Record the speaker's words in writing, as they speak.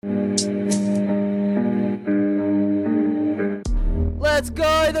Let's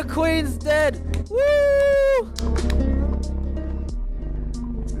go! The Queen's dead! Woo!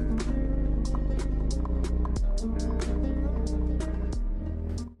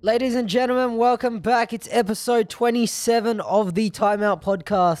 Ladies and gentlemen, welcome back. It's episode 27 of the Timeout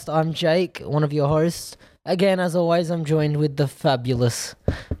Podcast. I'm Jake, one of your hosts. Again, as always, I'm joined with the fabulous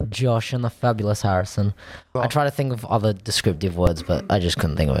Josh and the fabulous Harrison. I try to think of other descriptive words, but I just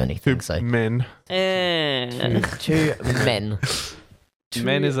couldn't think of anything. Two men. Two men.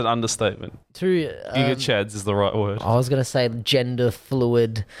 Men is an understatement. Giga Chads is the right word. I was going to say gender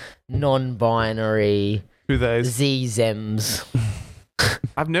fluid, non-binary, Who they? Z-Zems.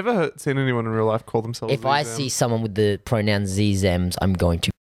 I've never seen anyone in real life call themselves. If I see someone with the pronoun Z-Zems, I'm going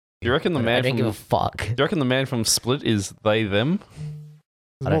to. Do you reckon the man I don't from give a fuck. Do you reckon the man from Split is they them?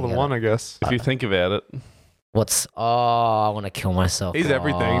 There's more than one, I guess. If you think about it. I want to kill myself. He's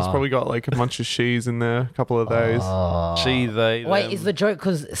everything. He's probably got like a bunch of she's in there, a couple of those. She, they, Wait, them. is the joke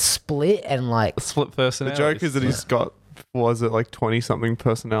because Split and like... Split The personality. joke is that he's got, was it like 20-something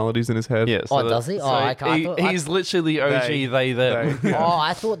personalities in his head? Yeah. Oh, does he? I can't. He's literally OG they them. Yeah. Oh,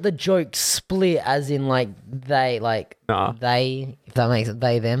 I thought the joke split as in like they, like Nah. they, if that makes it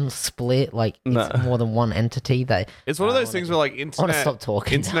they, them, split, like it's No. more than one entity. They. It's one of those things where like I want to stop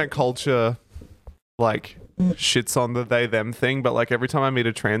talking. internet culture like shits on the they them thing, but like every time I meet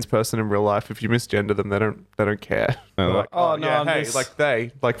a trans person in real life, if you misgender them, they don't care. No, They're like, oh, no, yeah, I'm hey, just- like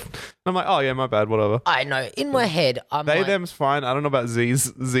they, like I'm like, oh yeah, my bad, whatever. I know. In my head, I'm They like, them's fine. I don't know about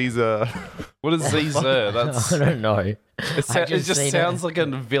Z's. What is Zer? That's I don't know. it just just seen sounds like a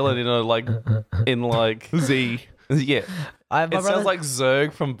villain in like Z. yeah. My It brother- sounds like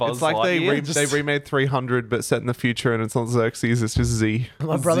Zerg from Buzz It's like they Lightyear. remade 300, but set in the future, and it's not Xerxes. It's just Z.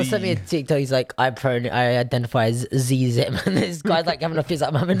 My brother sent me a TikTok. He's like, I identify as Z-Zem. And this guy's like having a fist.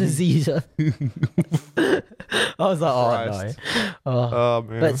 I'm having a Z-Zem. I was like, oh Christ. no. Oh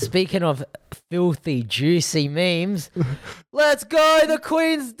man. But speaking of filthy, juicy memes, let's go. The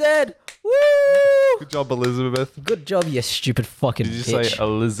Queen's dead. Woo! Good job, Elizabeth. Good job, you stupid fucking Did you bitch. say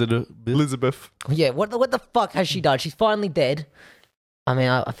Elizabeth? Elizabeth. Yeah, what the fuck has she done? She's finally dead. I mean,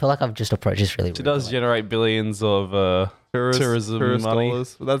 I feel like I've just approached this really She weird. does generate billions of tourism money.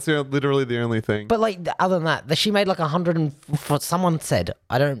 dollars. That's literally the only thing. But like, other than that, she made like 100 and someone said,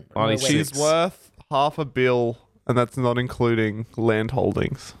 I don't know Only where- She's worth $500 million, and that's not including land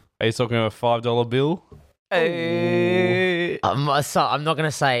holdings. Are you talking about $5 bill? Hey. I'm not going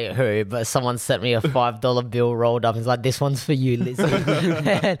to say who, but someone sent me a $5 bill rolled up. It's like, this one's for you, Lizzie.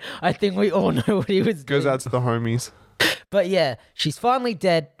 And I think we all know what he was Goes doing. out to the homies. But yeah, she's finally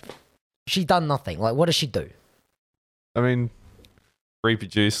dead. She's done nothing. Like, what does she do? I mean,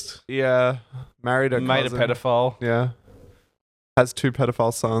 Reproduced. yeah, married a Made a cousin. pedophile. Yeah, has 2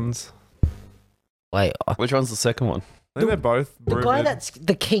 pedophile sons. Wait, Which one's the second one? I think they're both the guy rumored. that's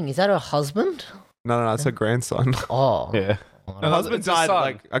the king, is that her husband? No, it's her grandson. Oh. Yeah. Her husband It's a died son.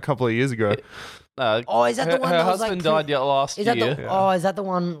 like a couple of years ago. Oh, is that the one her that was husband like... died last Is that year. the... Oh, is that the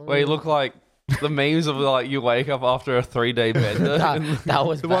one... Where you look like the memes of like you wake up after a 3-day bender. that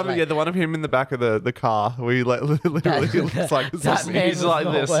was The bad, one, like- yeah, the one of him in the back of the car, where he like literally looks like that man He's was like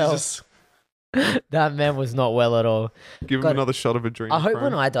not this. well. He's just That man was not well at all. give him God, another shot of a dream. I hope bro.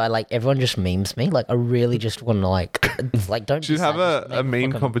 when I die, like, everyone just memes me. Like, I really just want to, like don't... Should just, have like, just a make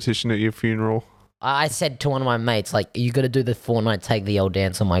meme fucking- competition at your funeral. I said to one of my mates, like, you got to do the Fortnite take the L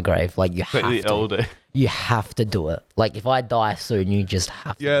dance on my grave. Like, you have the to. elder. You have to do it. Like, if I die soon, you just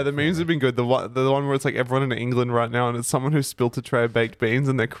have to. Yeah, the memes have been good. The one where it's like everyone in England right now, and it's someone who spilt a tray of baked beans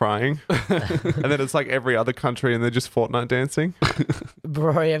and they're crying, and then it's like every other country and they're just Fortnite dancing.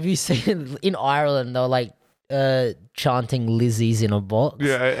 Bro, have you seen in Ireland, they were like chanting Lizzie's in a box?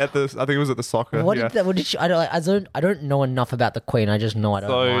 Yeah, I think it was at the soccer. What yeah. did that? What did she? I don't know enough about the Queen. I just know I don't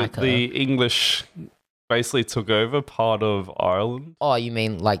So like her. the English basically took over part of Ireland. Oh, you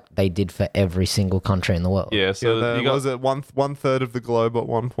mean like they did for every single country in the world? Yeah, so yeah, you got was it one third of the globe at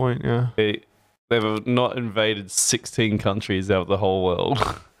one point? Yeah. they've not invaded 16 countries out of the whole world.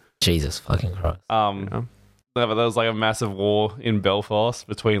 Jesus fucking Christ. Yeah. There was like a massive war in Belfast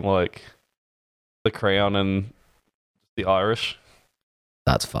between like the Crown and the Irish.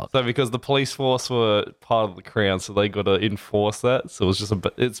 That's fucked. So because the police force were part of the Crown, so they got to enforce that. So it was just it's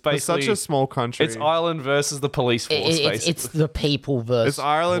It's basically such a small country. it's Ireland versus the police force. It's basically, the people versus. It's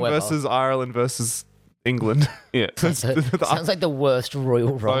Ireland versus England. yeah. Sounds like the worst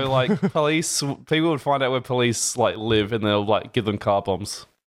royal So rumble. like people would find out where police like live, and they'll like give them car bombs.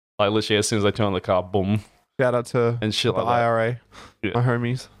 Like literally, as soon as they turn on the car, boom, Shout out to and shit the like that. IRA, Yeah. my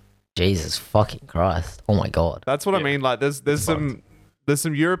homies. Jesus fucking Christ. Oh my God. That's what I Yeah. mean. Like, there's some there's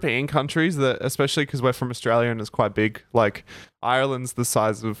some European countries that, especially because we're from Australia and it's quite big, like Ireland's the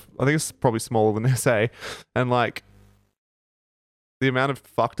size of, I think it's probably smaller than SA, and like the amount of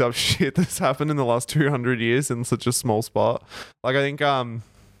fucked up shit that's happened in the last 200 years in such a small spot. Like, I think, I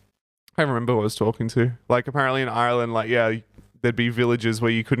remember who I was talking to. Like, apparently in Ireland, like, yeah, there'd be villages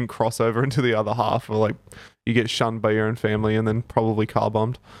where you couldn't cross over into the other half, or like you get shunned by your own family and then probably car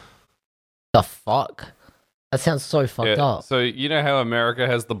bombed. The fuck? That sounds so fucked up. So you know how America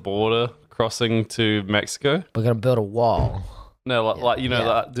has the border crossing to Mexico? We're gonna build a wall. No, like you know,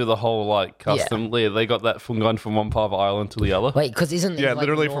 Yeah. do the whole like custom. Yeah, they got that from going from one part of Ireland to the other. Wait, because isn't it Yeah, like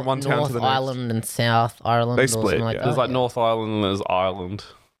literally from one town to North the next. Ireland and South Ireland? They or split, something like yeah. that? There's like North Ireland and there's Ireland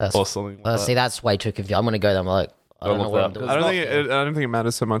That's, or something. Like see, that's way too confusing. I'm gonna go there. I'm like, I don't Don't know look what that I'm up. doing. I don't think it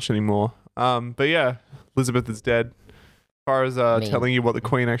matters so much anymore. But yeah, Elizabeth is dead. As far as telling you what the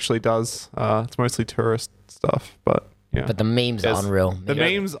Queen actually does, it's mostly tourist stuff. But yeah, But the memes Yes. are unreal. the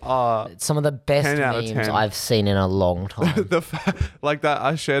memes are Some of the best 10 out of memes 10. I've seen in a long time. like that.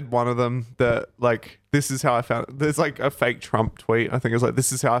 I shared one of them that like this is how I found. There's like a fake Trump tweet. I think it's like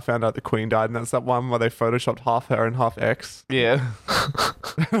this is how I found out the Queen died, and that's that one where they photoshopped half her and half X. yeah.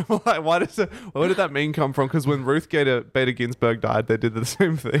 I'm like, why did that meme come from? Because when Ruth Bader Ginsburg died, they did the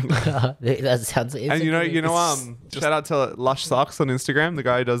same thing. That sounds. And shout out to Lush Socks on Instagram. The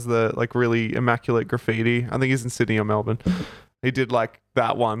guy who does the like really immaculate graffiti. I think he's in Sydney or Melbourne. He did like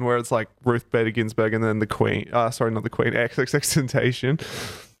that one where it's like Ruth Bader Ginsburg and then the Queen. Sorry, not the Queen. XXXTentacion.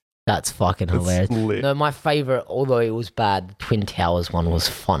 That's fucking It's hilarious. lit. No, my favorite, although it was bad, the Twin Towers one was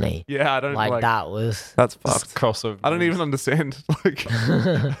funny. Yeah, I don't Like that was. That's Just fucked. crossover. I don't even understand. Like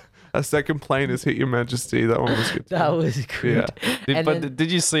a second plane has hit your Majesty. That one was good. That was good. Yeah. And then-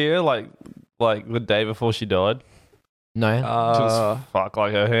 Did you see her like the day before she died? No. Just fuck,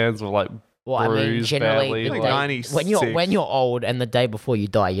 like her hands were like Well, I mean, bruised generally, badly, the like day- 96. when you're old and the day before you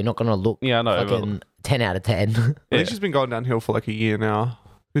die, you're not gonna look yeah, I know. fucking 10 out of 10. I think she's been going downhill for like a year now.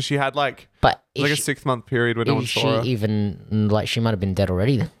 Because she had like But a is 6-month period where no one is saw she her. even like she might have been dead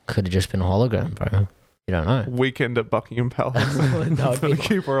already? Could have just been a hologram, bro. You don't know. Weekend at Buckingham Palace. That would be- to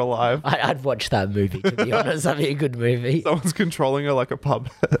keep her alive. I'd watch that movie, to be honest. That'd be a good movie. Someone's controlling her like a pub.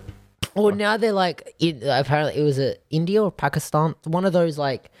 Well, now they're like, apparently it was India or Pakistan, one of those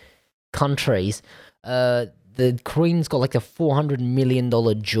like countries. The Queen's got like a $400 million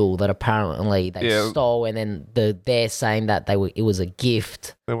jewel that apparently they Yeah. stole, and then they're saying that it was a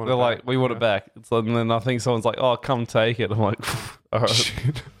gift. They want They're it like, back. we want it back. It's like, and then I think someone's like, oh, come take it. I'm like, all right.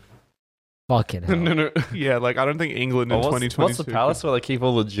 Shit. Fucking hell. no. Yeah, like I don't think England in Oh, 2022. what's the palace where they keep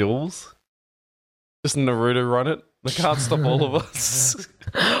all the jewels? Just Naruto run it. They can't stop all of us.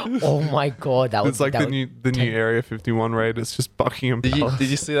 Oh my god, that was It's like the new Area 51 raid. It's just Buckingham Did Palace.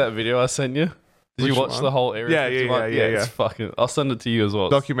 you see that video I sent you? Did you Which watch one? the whole area? Yeah, 51? yeah. It's fucking. I'll send it to you as well.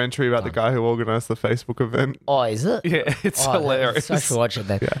 documentary about the guy who organized the Facebook event? Oh, is it? Yeah, it's Oh, hilarious. I should watch it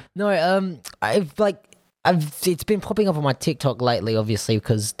then. Yeah. No, it's been popping up on my TikTok lately, obviously,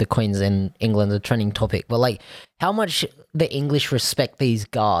 because the Queen's in England, a trending topic. But like, how much the English respect these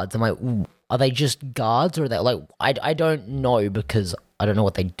guards? I'm like, ooh, are they just guards, or are they like? I don't know because I don't know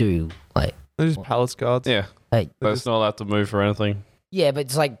what they do. Like, They're just palace guards. Yeah, like they're just not allowed to move or anything. yeah, but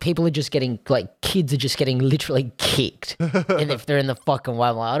it's like people are just getting like kids are just getting literally kicked, and if they're in the fucking way,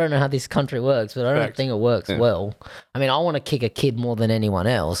 I'm like, I don't know how this country works, but I don't Facts. think it works Yeah. well. I mean, I want to kick a kid more than anyone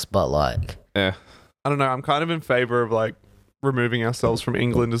else, but like. Yeah, I don't know. I'm kind of in favor of like removing ourselves from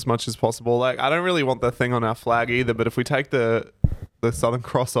England as much as possible. Like I don't really want that thing on our flag either. But if we take the Southern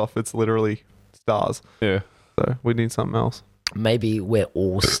Cross off, it's literally stars. yeah. So we need something else. Maybe we're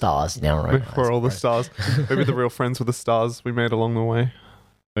all stars in our own eyes, For all the bro. stars. Maybe the real friends with the stars we made along the way.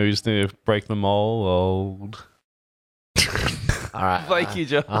 We just need to break them all. All right. Thank you,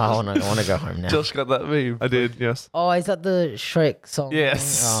 Josh. I want to go home now. Josh got that meme. I did, yes. Oh, is that the Shrek song?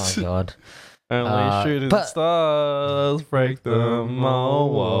 Yes. Oh god. Only shooting but- stars break them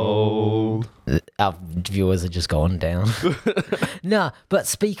all. Our viewers are just going down. Nah, but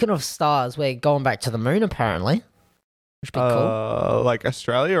speaking of stars, we're going back to the moon apparently. Which would be cool. Like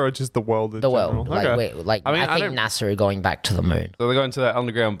Australia or just the world in The general? world, like, Okay. I, I mean, I think don't- NASA are going back to the moon. So they're going to that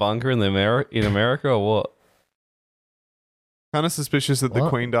underground bunker in America or what? Kind of suspicious that the What?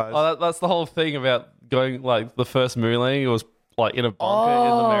 Queen dies. Oh, that's the whole thing about going like the first moon landing. It was like in a bunker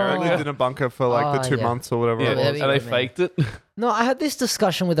Oh. in I America. lived in a bunker for like the 2 yeah. months or whatever Yeah, it that'd was. be and they good, man. faked it. No, I had this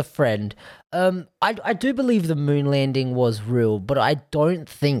discussion with a friend. I do believe the moon landing was real, but I don't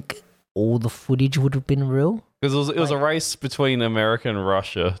think all the footage would have been real. Because it was a race between America and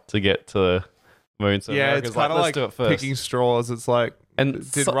Russia to get to the moon. So Yeah, America's it's kind of let's like do it first. picking straws. It's like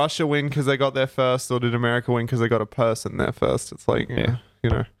And did Russia win because they got there first, or did America win because they got a person there first? It's like, Yeah. you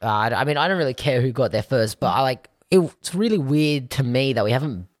know. I mean, I don't really care who got there first, but it's really weird to me that we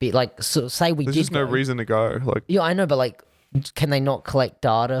haven't been like, so say we There's did just no go. reason to go. Like, Yeah, I know, but like, can they not collect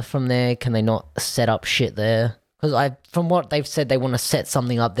data from there? Can they not set up shit there? Because from what they've said, they want to set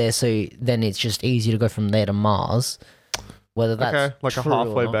something up there, so then it's just easier to go from there to Mars. Whether that's okay, like a true or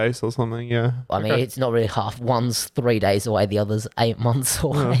halfway not. base or something. Yeah. I mean, Okay. it's not really half. One's 3 days away, the other's 8 months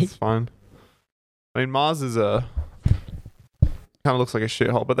No, away. that's fine. I mean, Mars is kind of looks like a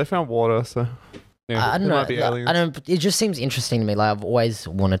shithole, but they found water, so Yeah. I don't It know. might be like, aliens. I don't. It just seems interesting to me. Like I've always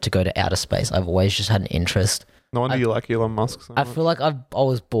wanted to go to outer space. I've always just had an interest. no wonder you like Elon Musk so I much. feel like I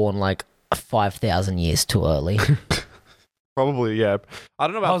was born like 5,000 years too early. Probably, yeah. I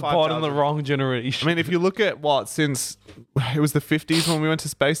don't know I about was born in 5,000. the wrong generation. I mean, if you look at since it was the 50s when we went to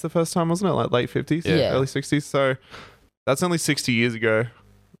space the first time, wasn't it? Like late 50s, Yeah. early 60s. So that's only 60 years ago.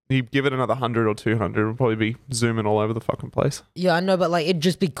 You give it another 100 or 200, we'll probably be zooming all over the fucking place. Yeah, I know, but like it'd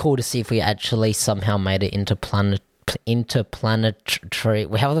just be cool to see if we actually somehow made it interplanetary.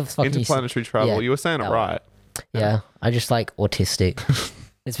 How the fuck do you say? Interplanetary travel. Yeah. You were saying it That right. Yeah, I just like autistic.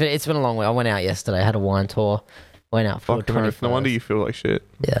 It's been a long way. I went out yesterday. I had a wine tour. Went out for Fuck the no. 21st. No wonder you feel like shit.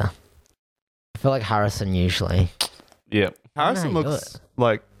 Yeah, I feel like Harrison usually. yeah. Harrison No, you looks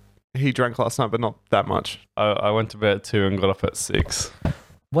like he drank last night, but not that much. I went to bed at 2 and got up at 6.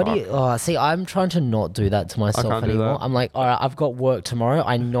 What do you? Oh, see, I'm trying to not do that to myself can't do anymore. that. I'm like, all right, I've got work tomorrow.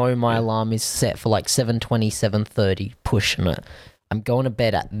 I know my alarm is set for like 7:20, 7:30, pushing it. I'm going to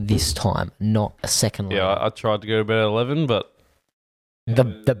bed at this time, not a second later. Yeah, I tried to go to bed at 11, but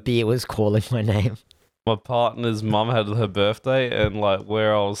The beer was calling my name. my partner's mum had her birthday, and like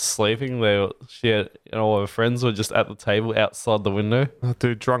where I was sleeping, she had all her friends were just at the table outside the window, Oh,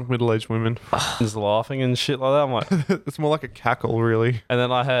 dude, drunk middle-aged women. just laughing and shit like that. I'm like, It's more like a cackle, really. and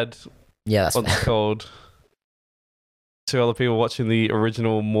then I had Yeah, that's what's it called? 2 other people watching the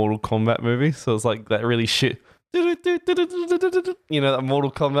original Mortal Kombat movie, so it's like that really shit. You know that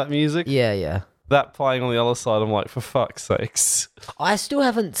Mortal Kombat music? yeah. That playing on the other side, I'm like, for fuck's sakes. I still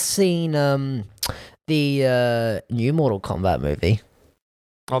haven't seen the new Mortal Kombat movie.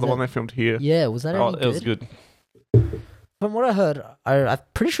 Oh, the one they filmed here. Yeah, was that Oh, any it was good. From what I heard, I'm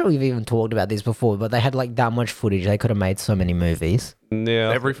pretty sure we've even talked about this before, but they had like that much footage. They could have made so many movies.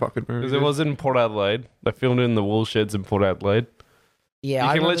 Yeah. Every fucking movie. Because it was in Port Adelaide. They filmed it in the wool sheds in Port Adelaide. Yeah, You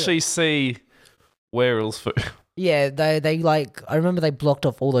I can remember- literally see werewolves for Yeah, they like. I remember they blocked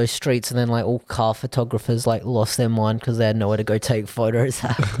off all those streets, and then like all car photographers like lost their mind because they had nowhere to go take photos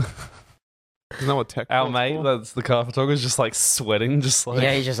at. Isn't that what tech our was mate, for? that's the car photographer, just like sweating, just like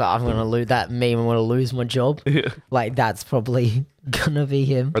Yeah, he's just like, I'm gonna lose that meme. I'm gonna lose my job. Yeah. Like that's probably gonna be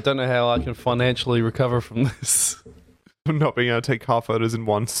him. I don't know how I can financially recover from this. Not being able to take car photos in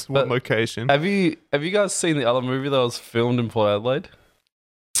one But- location. Have you guys seen the other movie that was filmed in Port Adelaide?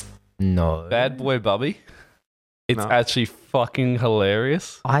 No, Bad Boy Bubby. It's No. actually fucking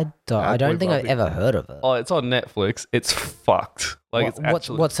hilarious. I don't. I Bad don't Boy think I've Bubby. ever heard of it. Oh, it's on Netflix. It's fucked. Like it's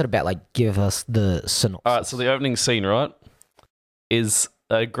actually. what's it about? Like, give us the synopsis. All right, so the opening scene, right, is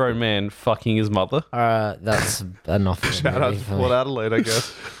a grown man fucking his mother. That's enough. of a Shout out movie to for me. Port Adelaide, I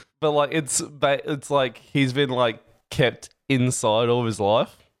guess. But like it's like he's been like kept inside all of his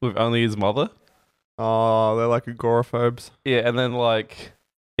life with only his mother. Oh, they're like agoraphobes. Yeah, and then like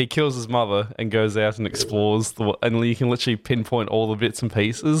he kills his mother and goes out and explores and you can literally pinpoint all the bits and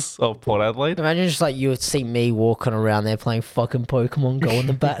pieces of Port Adelaide. Imagine just like you would see me walking around there playing fucking Pokemon Go in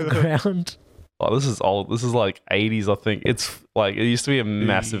the background. Oh, this is old. This is like 80s, I think. It's like it used to be a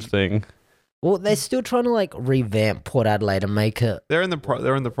massive thing. Well, they're still trying to like revamp Port Adelaide and make it. They're in the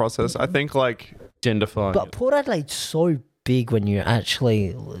process. I think like Genderfying. But Port Adelaide's so big when you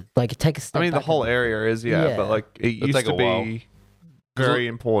actually like take a step. I mean the back whole and- area is Yeah. but like it used take to a while. be very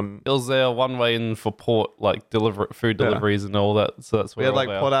important. it was there one way in for port, like food Yeah. deliveries and all that. So that's We where had like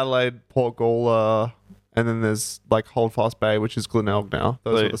all Port Adelaide, Port Gawler, and then there's like Holdfast Bay, which is Glenelg now.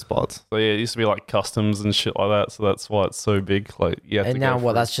 Those So- are the spots. So yeah, it used to be like customs and shit like that. So that's why it's so big. Like yeah. And now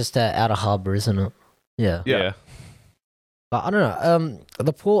what? That's just outer harbour, isn't it? Yeah. yeah. But I don't know.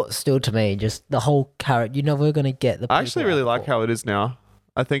 The port still to me, just the whole carrot. You know, we're gonna get the. I actually really like how it is now.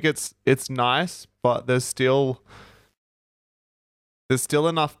 I think it's nice, but there's still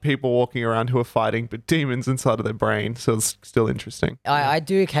enough people walking around who are fighting demons inside of their brain, so it's still interesting. I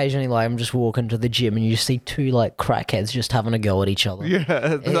do occasionally like I'm just walking to the gym and you see two like crackheads just having a go at each other. Yeah,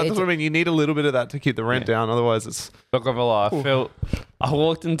 that's it's- what I mean. You need a little bit of that to keep the rent down, otherwise it's Not gonna lie, I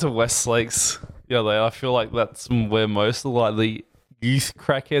walked into Westlakes the other day. I feel like that's where most of like the youth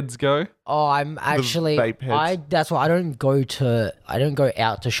crackheads go. Oh, I'm actually vape heads. that's why I don't go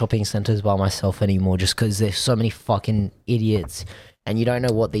out to shopping centers by myself anymore, just because there's so many fucking idiots, and you don't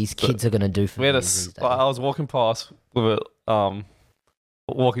know what these kids are gonna do for We had you these days. I was walking past with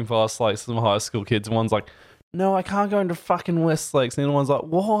walking past like some high school kids, and one's like, "No, I can't go into fucking Westlakes," and the other one's like,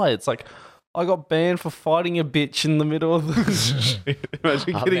 "Why?" It's like, I got banned for fighting a bitch in the middle of the.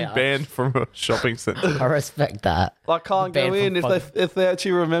 Imagine Oh, getting man. banned from a shopping center. I respect that. I can't go Banned in from if they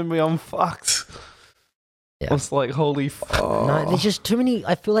actually remember me. I'm fucked. Yeah. It's like holy fuck. No, there's just too many.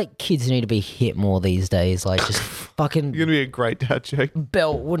 I feel like kids need to be hit more these days. Like just fucking You're gonna be a great dad, Jake.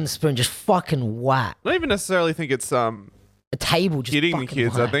 belt, wooden spoon, just fucking whack. I don't even necessarily think it's A table, just hitting the fucking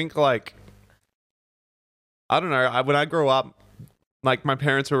kids. I whack. think like I don't know. When I grew up, like my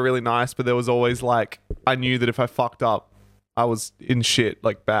parents were really nice, but there was always like I knew that if I fucked up, I was in shit,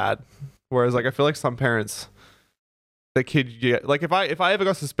 like bad. Whereas like I feel like some parents, their kid, yeah, like if I ever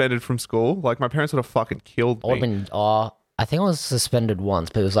got suspended from school, like my parents would have fucking killed I would me. have been. I think I was suspended once,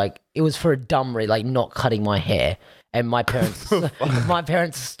 but it was for a dumb reason, like not cutting my hair. And my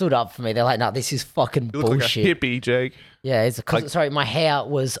parents stood up for me. They're like, "No, this is fucking You look bullshit." like a hippie, Jake. Yeah, it's because sorry, my hair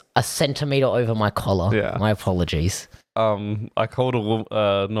was a centimeter over my collar. Yeah. My apologies. I called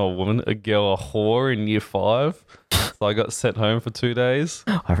a girl a whore in year 5, so I got sent home for 2 days.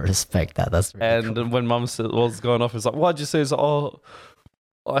 I respect that. That's really cool. And when Mum said what was going off, it's like, "Why'd you say?" It's like, "Oh,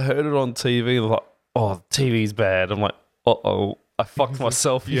 I heard it on TV." And like, "Oh, TV's bad." I'm like, "Uh-oh, I fucked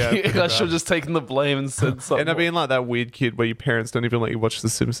myself." Yeah, Yeah, pretty I should have just taken the blame and said something. End up being like that weird kid where your parents don't even let you watch The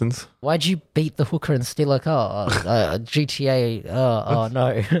Simpsons. Why'd you beat the hooker and steal a car? GTA. Oh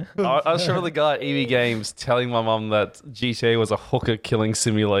no. I saw the guy at EV Games telling my mum that GTA was a hooker killing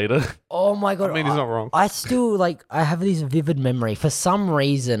simulator. Oh my god. I mean, he's not wrong. I still I have this vivid memory. For some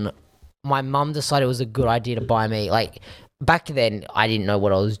reason, my mum decided it was a good idea to buy me back then I didn't know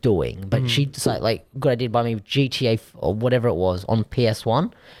what I was doing, but she decided good idea to buy me GTA or whatever it was on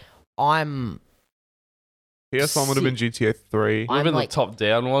PS1. I'm PS1 would have been GTA 3. I'm Would have been like- the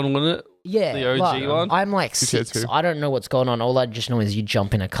top-down one, wouldn't it? yeah, The OG one? I'm like GTA 6. 2. I don't know what's going on. All I just know is you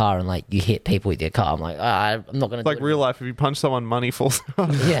jump in a car and you hit people with your car. I'm like, I'm not gonna. It's like do it real life. If you punch someone, money falls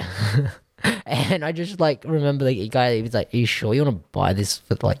out. Yeah. And I just remember the guy, he was like, "Are you sure you want to buy this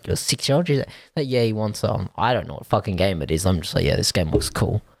for your 6-year-old?" She's like, "Yeah, he wants I don't know what fucking game it is." I'm just like, "Yeah, this game looks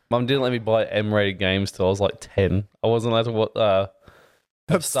cool." Mum didn't let me buy M-rated games till I was like 10. I wasn't allowed to watch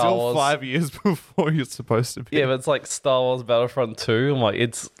That's Star still Wars. 5 years before you're supposed to be. Yeah, but it's like Star Wars Battlefront 2. I'm like,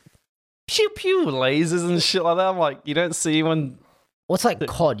 it's pew pew lasers and shit like that. I'm like, you don't see when. What's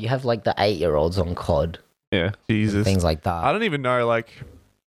COD? You have the 8-year-olds on COD, Yeah. Jesus. things like I that. don't even know.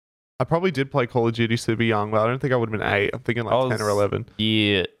 I probably did play Call of Duty super young, but I don't think I would have been 8. I'm thinking I 10 was- or 11.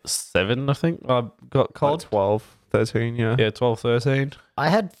 Year 7, I think. I got Like called. 12, 13, yeah. Yeah, 12, 13. I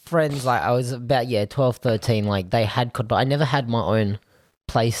had friends I was about 12, 13. They had COD, but I never had my own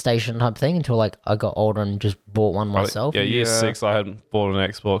PlayStation type thing until I got older and just bought one myself. Yeah, year Yeah. 6, I hadn't bought an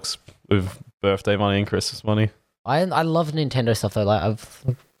Xbox with birthday money and Christmas money. I love Nintendo stuff though. I've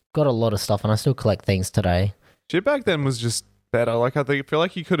got a lot of stuff and I still collect things today. Shit back then was just better. I feel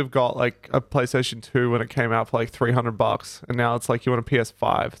like you could have got a PlayStation 2 when it came out for $300, and now it's you want a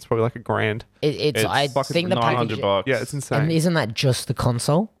PS5. It's probably $1,000. It's I fucking think the package. $900. Yeah, it's insane. And isn't that just the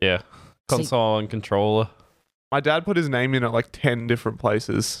console? Yeah. Console and controller. My dad put his name in at 10 different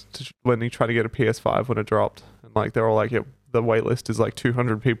places when he tried to get a PS5 when it dropped, and they're all yeah, the wait list is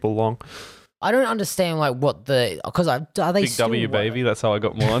 200 people long. I don't understand what because are they Big still W, baby. That's how I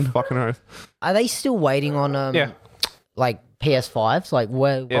got mine. Fucking oath. Are they still waiting on Yeah. PS5s?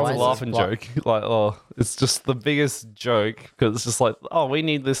 Where? Yeah, why it's a is laughing this joke. It's just the biggest joke because it's just we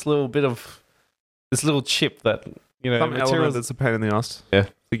need this little bit of this little chip that Some element materials. that's a pain in the ass Yeah.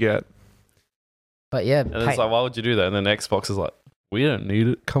 to get. But yeah, And it's why would you do that? And then Xbox is we don't need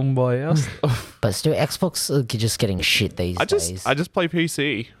it. Come by us. but still, Xbox are just getting shit these days. I just play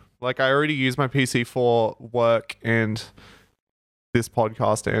PC. I already use my PC for work and this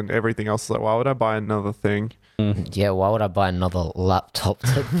podcast and everything else. Why would I buy another thing? Yeah, why would I buy another laptop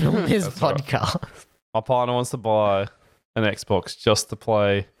to film this That's right. podcast? My partner wants to buy an Xbox just to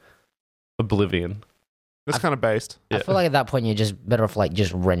play Oblivion. It's kind of based. I feel like at that point you're just better off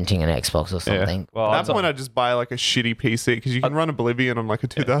just renting an Xbox or something. Well, At that point, I just buy a shitty PC because you can run Oblivion on a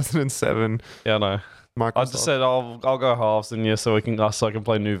 2007 yeah, I know. Microsoft. I just said I'll go halves and so I can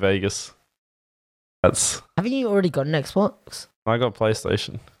play New Vegas. That's Haven't you already got an Xbox? I got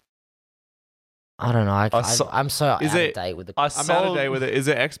PlayStation. I don't know. I'm so Is out it- of date with the. I I'm out of date with it. Is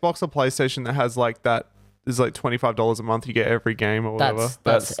it Xbox or PlayStation that has that is $25 a month? You get every game or whatever.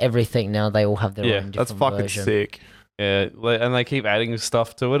 That's everything now. They all have their Yeah, own different That's fucking version. sick. Yeah, and they keep adding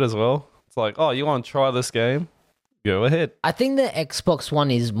stuff to it as well. It's like, oh, you want to try this game? Go ahead. I think the Xbox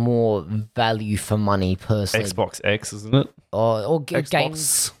One is more value for money personally. Xbox X, isn't it? Or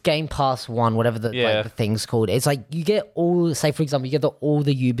Xbox. Game Pass One, whatever the Yeah. the thing's called. It's like you get all, say for example, you get all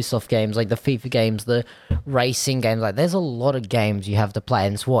the Ubisoft games, like the FIFA games, the racing games. Like there's a lot of games you have to play,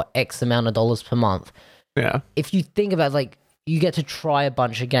 and it's what X amount of dollars per month. Yeah. If you think about like you get to try a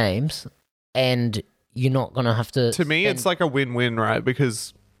bunch of games, and you're not gonna have to. To me, it's like a win-win, right?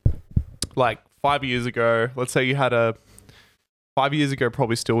 Because like 5 years ago, let's say you had a 5 years ago,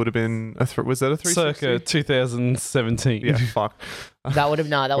 probably still would have been was that a 360? Circa 2017. Yeah, fuck. that would have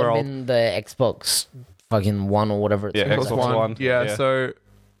that would We're have old. been the Xbox fucking One or whatever it's Yeah, called. Xbox One. Yeah, Yeah. so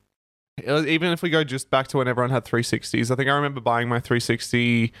even if we go just back to when everyone had 360s, I think I remember buying my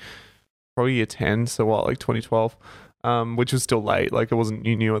 360 probably year 10, so what, like 2012, which was still late. Like it wasn't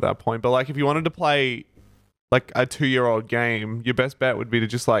new at that point. But like if you wanted to play like a 2-year-old game, your best bet would be to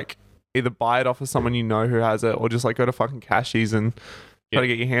just like either buy it off of someone you know who has it, or just like go to fucking Cashies and try to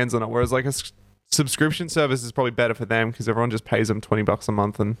get your hands on it. Whereas like a subscription service is probably better for them because everyone just pays them $20 a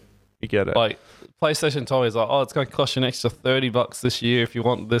month and you get it. Like PlayStation told me, it's like, oh, it's going to cost you an extra $30 this year if you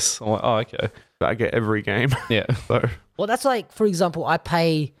want this. I'm like, oh, okay. I get every game. Yeah. So Well, that's like, for example, I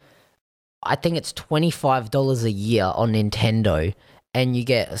think it's $25 a year on Nintendo, and you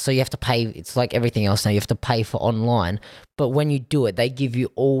have to pay. It's like everything else now. You have to pay for online, but when you do it, they give you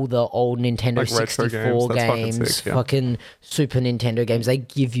all the old Nintendo Like retro 64 games. That's fucking games, sick, yeah. fucking Super Nintendo games. They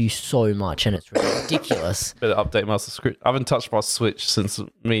give you so much, and it's ridiculous. Better update my subscription. I haven't touched my Switch since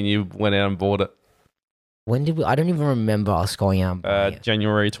me and you went out and bought it. When did we? I don't even remember us going out and buying it.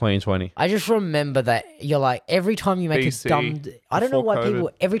 January 2020. I just remember that you're like, every time you make BC, a dumb, I don't know before why COVID.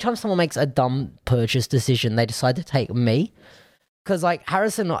 people, every time someone makes a dumb purchase decision, they decide to take me. Because like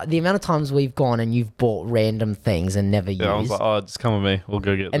Harrison, the amount of times we've gone and you've bought random things and never Yeah, I was used. like, oh, just come with me. We'll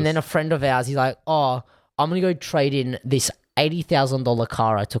go get And this. then a friend of ours, he's like, oh, I'm going to go trade in this $80,000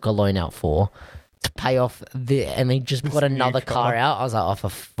 car I took a loan out for to pay off and he just got another car out. I was like, oh, for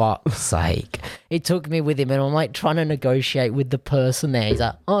fuck's sake. It took me with him and I'm like trying to negotiate with the person there. He's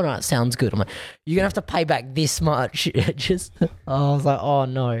like, oh no, it sounds good. I'm like, you're going to have to pay back this much. I was like, oh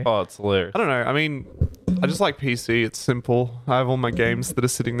no. Oh, it's hilarious. I don't know. I mean, I just like PC. It's simple. I have all my games that are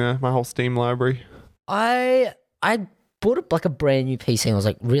sitting there, my whole Steam library. I bought like a brand new PC and it was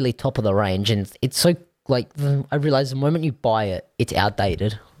like really top of the range, and it's so like I realized the moment you buy it, it's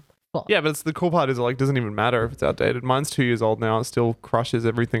outdated. Yeah, but it's the cool part is it like doesn't even matter if it's outdated. Mine's 2 years old now. It still crushes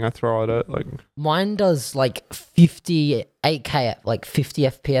everything I throw at it. Like Mine does like 58K at like 50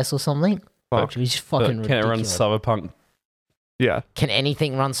 FPS or something. Fuck. Which is But fucking can it run ridiculous. Cyberpunk? yeah, Can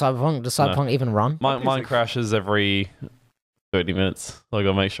anything run Cyberpunk? Does Cyberpunk even run? Mine crashes every 30 minutes. I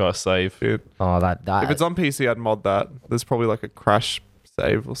gotta make sure I save. dude. Oh, that If it's on PC, I'd mod that. There's probably like a crash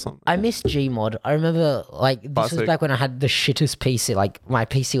save or something. I miss Gmod. I remember like this was Classic. back when I had the shittest PC. Like my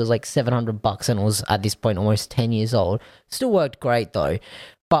PC was like $700 and it was at this point almost 10 years old. Still worked great though.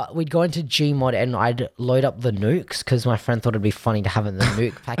 But we'd go into Gmod and I'd load up the nukes because my friend thought it'd be funny to have the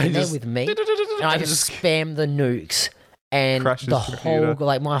nuke pack in there with me. And I just spam the nukes. And Crashes the the whole, computer.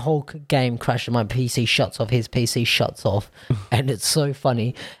 like my whole game crashed and my PC shuts off, his PC shuts off. And it's so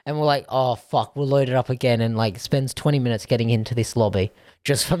funny. And we're like, oh fuck, we'll load it up again, and like spends 20 minutes getting into this lobby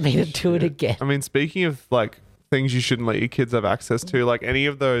just for me to do it again. I mean, speaking of like things you shouldn't let your kids have access to, like any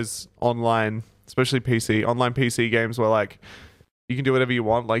of those online, especially online PC games where like you can do whatever you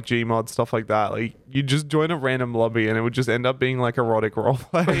want, like Gmod, stuff like that. Like you just join a random lobby and it would just end up being like erotic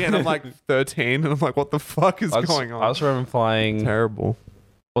roleplay. And I'm like 13 and I'm like, what the fuck is going on? I just remember playing. Terrible.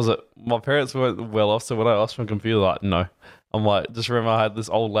 Was it my parents weren't well off, so when I asked for a computer, like no. I'm like, just remember I had this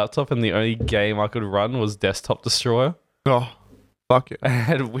old laptop and the only game I could run was Desktop Destroyer. Oh, fuck it. I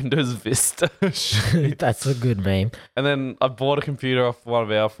had Windows Vista. That's a good meme. And then I bought a computer off one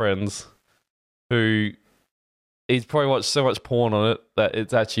of our friends who he's probably watched so much porn on it that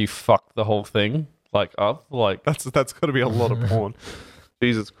it's actually fucked the whole thing like up. Like That's got to be a lot of porn.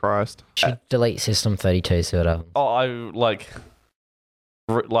 Jesus Christ. Should delete System 32, see what happens. oh, I like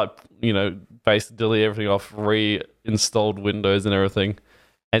basically delete everything off, reinstalled Windows and everything,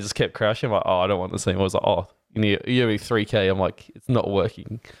 and it just kept crashing. I'm like, oh, I don't want this anymore. I was like, oh, you owe me 3K. I'm like, it's not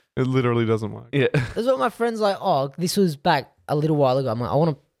working. It literally doesn't work. Yeah. That's what my friend's like, oh, this was back a little while ago. I'm like, I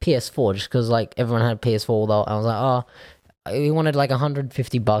want a PS4 just because like everyone had a PS4 though. I was like, oh, he wanted like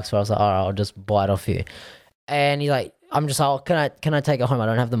 $150, so I was like, all right, I'll just buy it off you. And he's like, I'm just like, oh, can I take it home? I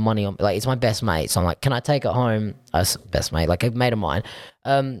don't have the money on, like, it's my best mate. So I'm like, can I take it home? Best mate, like a mate of mine.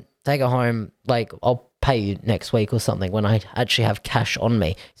 Take it home, like I'll pay you next week or something when I actually have cash on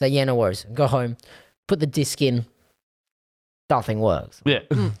me. He's like, yeah, no worries. Go home, put the disc in, nothing works. Yeah.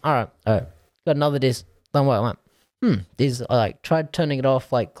 All right. Got another disc. Don't work. I'm like, this. I like tried turning it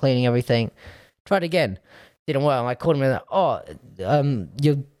off, like cleaning everything. Tried again. Didn't work. I called him and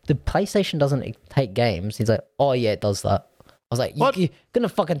the PlayStation doesn't take games. He's like, oh yeah, it does that. I was like, What? you couldn't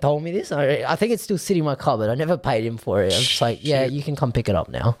have fucking told me this. I think it's still sitting in my cupboard. I never paid him for it. I was just like, yeah, Shit. you can come pick it up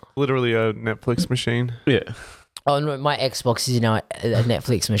now. Literally a Netflix machine. Yeah. Oh, no, my Xbox is now a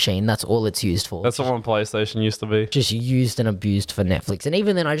Netflix machine. That's all it's used for. That's what my PlayStation used to be. Just used and abused for Netflix. And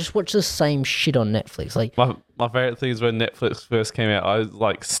even then, I just watch the same shit on Netflix. Like, My favorite thing is when Netflix first came out, I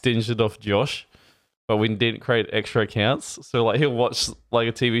like stinged it off Josh, but we didn't create extra accounts. So like he'll watch like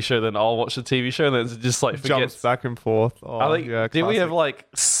a TV show, then I'll watch the TV show, and then it just like Jumps forgets. back and forth. Oh, I think yeah, did we have classic.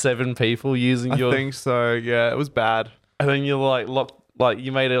 like 7 people using I your? think so. Yeah, it was bad. And then you're like locked. Like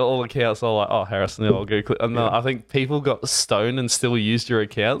you made it all accounts. So like, oh Harrison, I'll go click. And then Yeah. I think people got stoned and still used your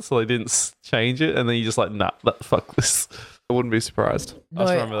account, so they didn't change it. And then you just like, nah, fuck this. I wouldn't be surprised. I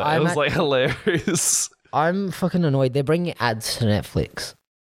just remember that. It was like hilarious. I'm fucking annoyed. They're bringing ads to Netflix.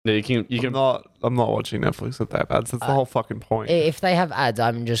 Yeah, you can. I'm not watching Netflix with that ads. That's the whole fucking point. If they have ads,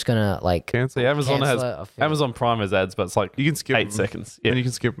 I'm just gonna like Cancel. See, Amazon cancel has it. I feel- Amazon Prime has ads, but it's like You can skip 8 them. seconds. Yeah, And you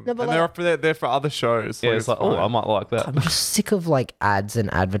can skip them. No, but and like- they're there for other shows. yeah. It's like, oh, fine. I might like that. I'm just sick of like ads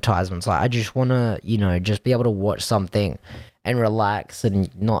and advertisements. Like I just want to, just be able to watch something and relax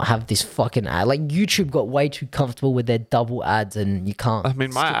and not have this fucking ad. Like YouTube got way too comfortable with their double ads and you can't. I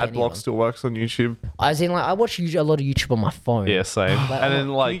mean, my skip ad any block of them. still works on YouTube. As in, like I watch a lot of YouTube on my phone. Yeah, same. Like, And then Can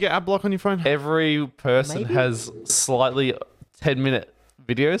you like get ad block on your phone? every person Maybe? has slightly 10-minute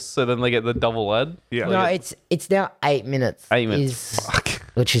videos, so then they get the double ad. Yeah. No, it's now 8 minutes. 8 minutes. Is,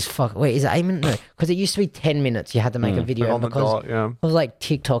 which is fuck. Wait, is it 8 minutes? No, because it used to be 10 minutes. You had to make a video on the because dot, yeah. it was like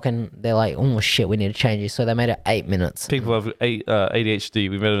TikTok and they're like, oh shit, we need to change it. So they made it 8 minutes. People have ADHD.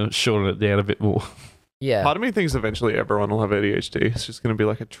 We better shorten it down a bit more. Yeah. Part of me thinks eventually everyone will have ADHD. It's just going to be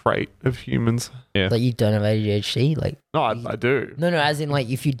like a trait of humans. Like you don't have ADHD, like. No, I do. No, as in like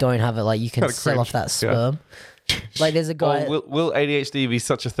if you don't have it, like you can Kinda sell off cringe, that sperm. Like there's a guy Will ADHD be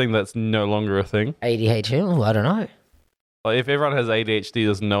such a thing that's no longer a thing? ADHD. Oh, I don't know. Like if everyone has ADHD,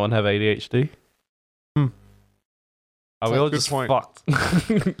 does no one have ADHD? Are we So- all Good just point. fucked?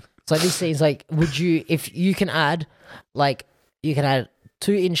 So this seems like, would you, if you can add, like you can add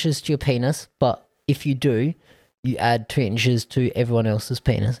 2 inches to your penis, but if you do, you add 2 inches to everyone else's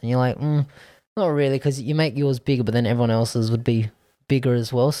penis, and you're like, not really, because you make yours bigger, but then everyone else's would be bigger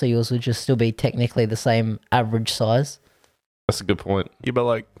as well, so yours would just still be technically the same average size. That's a good point. Yeah, but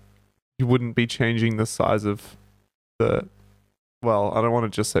like, you wouldn't be changing the size of the. Well, I don't want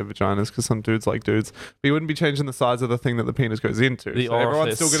to just say vaginas because some dudes like dudes. But you wouldn't be changing the size of the thing that the penis goes into. The So everyone's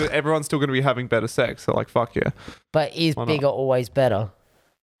orifice. still gonna be having better sex. So like, fuck yeah. But is Why not? bigger always better?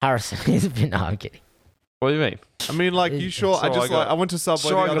 Harrison is a bit. No, I'm kidding. What do you mean? I mean, like, you sure? Sure, I went to Subway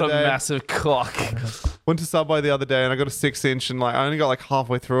Sure, I the got other a day. massive cock. Went to Subway the other day and I got a 6-inch and like I only got like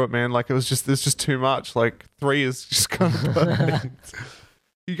halfway through it, man. Like it's just too much. Like 3 is just kind of perfect.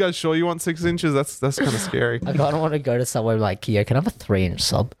 You guys sure you want 6 inches? That's kind of scary. I kind of want to go to somewhere like, Kia, can I have a 3-inch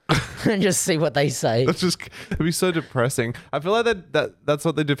sub? And just see what they say. That's just it'd be so depressing. I feel like that's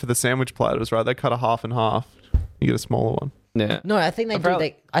what they did for the sandwich platters, right? They cut a half and half. You get a smaller one. Yeah. No, I think they Apparently-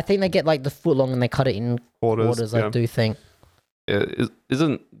 do. I think they get like the foot long and they cut it in quarters. yeah. I do think. Yeah,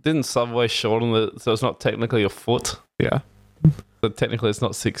 didn't Subway shorten the so it's not technically a foot? Yeah. So technically it's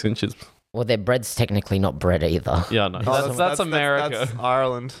not 6 inches. Well, their bread's technically not bread either. Yeah, no. Oh, That's America. That's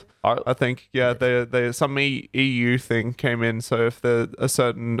Ireland. I think. Yeah, they some EU thing came in. So if there's a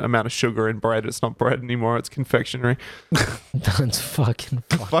certain amount of sugar in bread, it's not bread anymore. It's confectionery. That's fucking.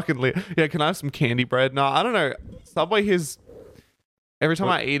 Fucking yeah. Can I have some candy bread? No, I don't know. Subway here's. Every time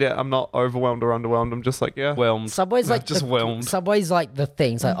I eat it, I'm not overwhelmed or underwhelmed. I'm just like, yeah. Whelmed. Subway's like just whelmed. Subway's like the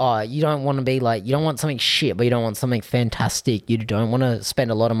things like, oh, you don't want to be like, you don't want something shit, but you don't want something fantastic. You don't want to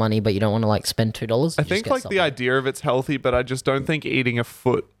spend a lot of money, but you don't want to like spend $2. I think like the idea of it's healthy, but I just don't think eating a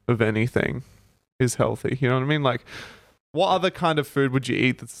foot of anything is healthy. You know what I mean? Like, what other kind of food would you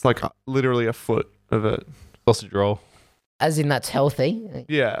eat that's like literally a foot of it? Sausage roll. as in that's healthy.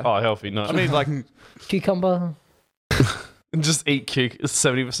 Yeah. Oh, healthy. No. I mean, like, Cucumber. just eat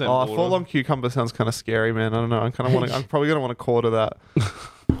 70% oh, water. full on cucumber sounds kind of scary, man. I don't know. I'm probably gonna want to quarter that.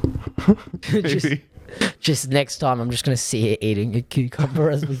 just, Maybe just next time, I'm just gonna see you eating a cucumber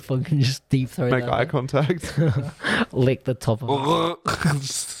as we fucking just deep throat make that eye in. contact. Lick the top of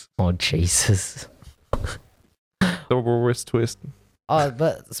it. Oh Jesus. Double wrist twist. Oh,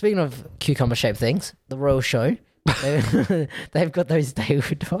 but speaking of cucumber-shaped things, the Royal Show, they've got those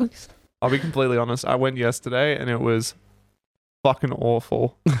Daewoo dogs. I'll be completely honest. I went yesterday and it was fucking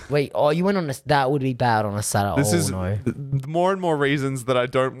awful. Wait, oh, you went on this. That would be bad on a Saturday. This oh, is no. more and more reasons that I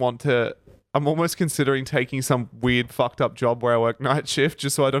don't want to. I'm almost considering taking some weird fucked up job where I work night shift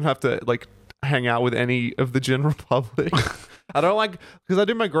just so I don't have to like hang out with any of the general public. I don't like, because I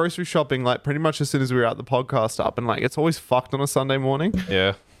do my grocery shopping like pretty much as soon as we were at the podcast up, and like it's always fucked on a Sunday morning.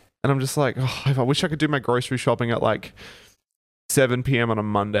 Yeah. And I'm just like, oh, I wish I could do my grocery shopping at like 7 p.m. on a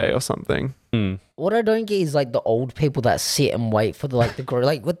Monday or something. What I don't get is like the old people that sit and wait for the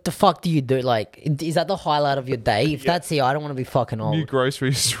like what the fuck do you do? Like, is that the highlight of your day? If that's it, I don't want to be fucking New old.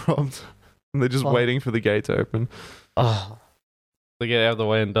 groceries dropped, and they're just Fuck. waiting for the gate to open. Oh, They get out of the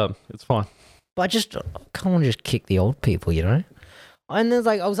way and done. It's fine. but I just can't want to just kick the old people, you know? And there's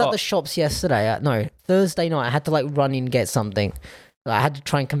like, I was at the shops yesterday. Thursday night. I had to like run in and get something. I had to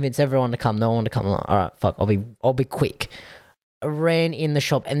try and convince everyone to come. No one to come. I'm like, all right, fuck. I'll be quick. I ran in the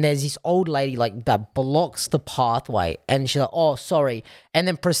shop and there's this old lady like that blocks the pathway, and she's like, oh, sorry, and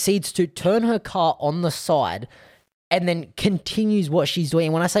then proceeds to turn her car on the side and then continues what she's doing.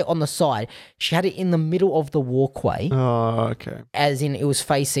 And when I say on the side, she had it in the middle of the walkway, Oh, okay. as in it was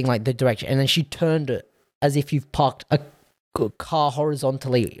facing like the direction, and then she turned it as if you've parked a car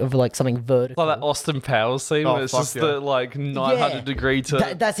horizontally over like something vertical. Like that Austin Powers scene Oh, where it's fuck just yeah. the like 900 degree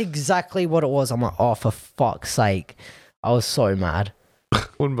turn. That's exactly what it was. I'm like, oh, for fuck's sake. I was so mad.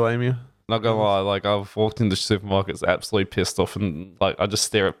 Wouldn't blame you. Not gonna lie, like I've walked into supermarkets absolutely pissed off, and like I just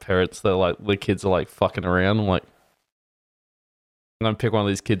stare at parents that like the kids are like fucking around. I'm like, I'm gonna pick one of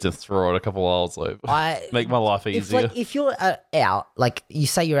these kids and throw it a couple of hours over. Make my life easier. If you're out, like you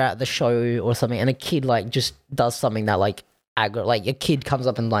say you're out at the show or something, and a kid like just does something that like like a kid comes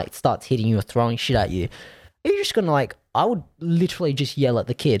up and like starts hitting you or throwing shit at you, you're just gonna like, I would literally just yell at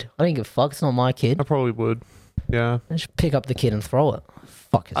the kid. I don't give a fuck. It's not my kid. I probably would. Yeah. I just pick up the kid and throw it.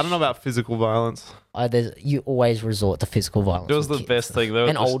 Fuck. I don't know about physical violence. You always resort to physical violence. It was with the kids. best thing though.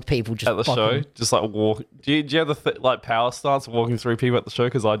 And just old people just at the show, just like walk. Do you have the like power stance of walking through people at the show?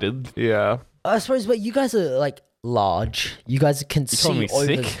 Because I did. Yeah. I suppose, but you guys are like large. You guys can You call see me over.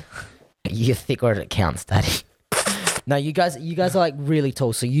 thick? You're thick or it counts, Daddy. No, you guys are like really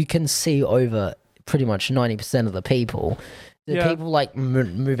tall, so you can see over pretty much 90% of the people. Do Yeah. people like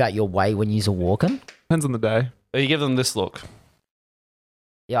move out your way when you're walking? Depends on the day. You give them this look.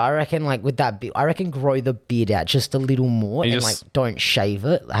 Yeah, I reckon like with that beard, I reckon grow the beard out just a little more You and just- like don't shave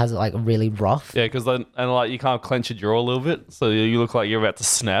it. Has it like really rough? Yeah, because then and like you can't clench your jaw a little bit, so you look like you're about to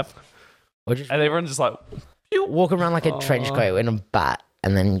snap, Or just and everyone's just like, walk around like a trench coat and a bat,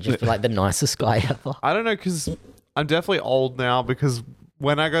 and then just be like the nicest guy ever. I don't know, because I'm definitely old now, because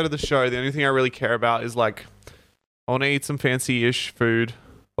when I go to the show, the only thing I really care about is like, I want to eat some fancy-ish food.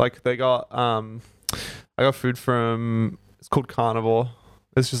 Like they got, I got food from, it's called Carnivore.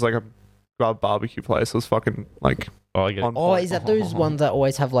 It's just like a barbecue place. It was fucking like, oh, I get it. on Oh, point. is that those ones that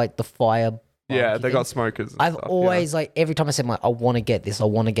always have like the fire? Yeah, barbecue they thing? got smokers. And I've stuff, always like every time I said like I want to get this,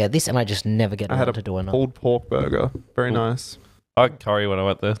 and I just never get I had around to doing yeah. it. Pulled pork burger. Very nice. I had curry when I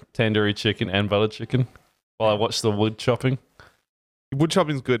went there. Tandoori chicken and butter chicken. While I watched the wood chopping. Wood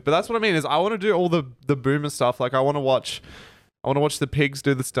chopping's good, but that's what I mean is I want to do all the boomer stuff. Like I want to watch the pigs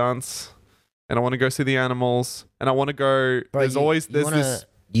do the stunts, and I want to go see the animals, and I want to go. Bro, there's this.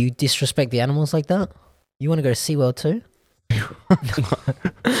 You disrespect the animals like that? You want to go to SeaWorld too?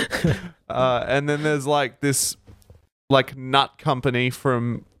 And then there's like this like nut company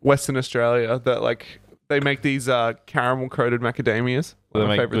from Western Australia that like they make these caramel coated macadamias. They My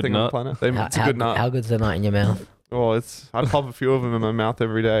make favorite good thing on the nut? planet. It's a How good nut. How good's the nut in your mouth? Oh, I pop a few of them in my mouth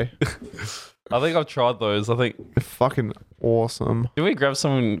every day. I think I've tried those. I think They're fucking awesome. did we grab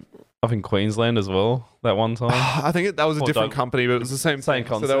some up in Queensland as well that one time? I think that was a Or different Doug- company, but it was the same Same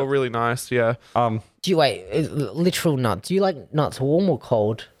thing. So they were concept. really nice. Yeah. Do you literal nuts? Do you like nuts warm or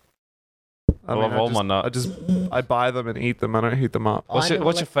cold? I I love all my nuts. I buy them and eat them. I don't heat them up. What's I your, know,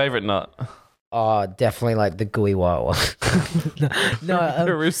 what's like- your favorite nut? Oh, definitely like the gooey white one. no,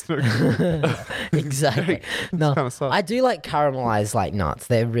 There is no. exactly. No, kind of sucks. I do like caramelized like nuts.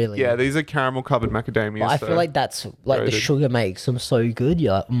 They're really Yeah, these are caramel covered macadamias. But I so- feel like that's like the Goated. sugar makes them so good.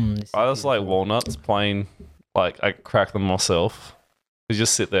 You're like, this is I just like beautiful. walnuts plain. Like I crack them myself. You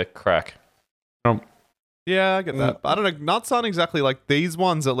just sit there, crack. Yeah, I get that. But I don't know. Nuts aren't exactly like these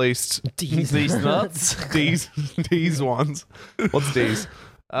ones, at least. These nuts? These ones. What's these?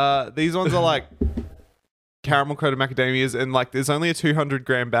 These ones are like caramel coated macadamias, and like there's only a 200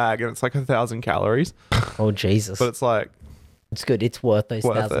 gram bag, and it's like 1,000 calories. Oh Jesus! But it's like It's good. It's worth those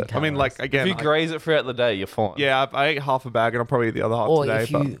worth 1,000 it. I mean, like If again, you graze it throughout the day, you're fine. yeah, I ate half a bag, and I'll probably eat the other half or today.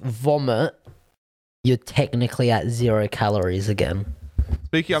 if But you vomit, you're technically at 0 calories again.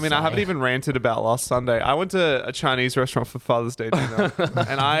 Speaking, I mean, I haven't even ranted about last Sunday. I went to a Chinese restaurant for Father's Day dinner,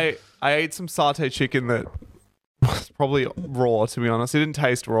 and I ate some satay chicken that was probably raw, to be honest. It didn't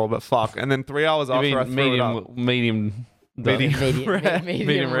taste raw, but fuck. And then 3 hours You after I mean threw it up, medium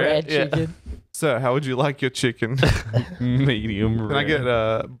Medium rare, red yeah. chicken. sir, how would you like your chicken? medium Can I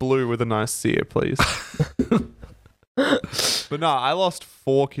rare. get blue with a nice sear, please? But no, I lost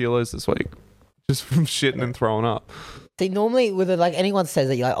 4 kilos this week just from shitting and throwing up. See, normally with like anyone says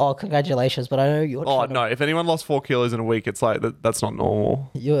that, you're like, oh, congratulations, but I know you're. Oh trying to- no! If anyone lost 4 kilos in a week, it's like that's not normal.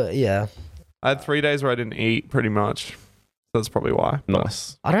 Yeah. I had 3 days where I didn't eat, pretty much. So that's probably why.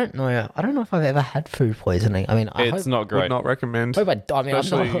 Nice. I don't know. I don't know if I've ever had food poisoning. I mean, I It's hope, not Would great. not recommend. hope I mean, I'm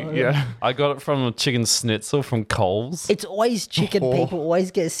Especially, not. yeah. I got it from a chicken schnitzel from Coles. It's always chicken. Oh. People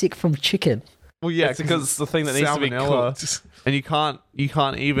always get sick from chicken. Well, yeah, It's because it's the thing that needs to be salmonella. cooked. And you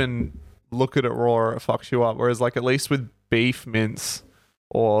can't even look at it raw or it fucks you up. Whereas like at least with beef mince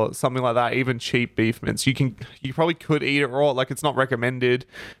or something like that, even cheap beef mince, you probably could eat it raw. Like it's not recommended,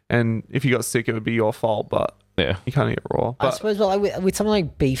 and if you got sick, it would be your fault. But Yeah. you can't eat it raw. I But suppose, but like with something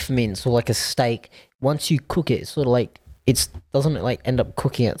like beef mince or like a steak, once you cook it, it's sort of like doesn't it like end up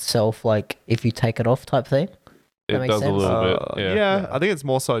cooking itself like if you take it off type thing. It makes does a sense. little bit. Yeah. yeah, I think it's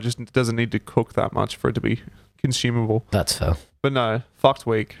more so it just doesn't need to cook that much for it to be consumable. That's fair. But no, fucked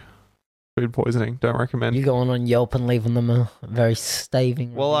week. Food poisoning. Don't recommend. You going on Yelp and leaving them a very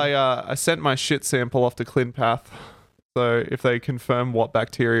staving. Well, review. I sent my shit sample off to ClinPath, so if they confirm what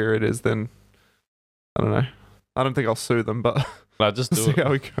bacteria it is, then I don't know. I don't think I'll sue them, but No, just we'll do see it.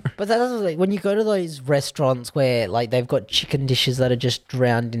 how we go. But that doesn't like when you go to those restaurants where like they've got chicken dishes that are just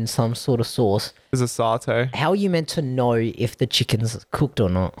drowned in some sort of sauce. There's a satay. How are you meant to know if the chicken's cooked or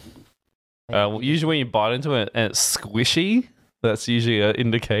not? Well, usually when you bite into it and it's squishy, that's usually an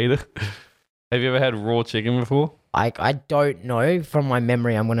indicator. Have you ever had raw chicken before? I don't know from my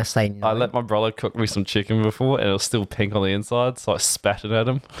memory. I'm gonna say no. I let my brother cook me some chicken before and it was still pink on the inside, so I spat it at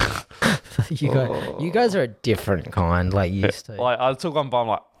him. you guys are a different kind, like you used to. Like I took one bite, I'm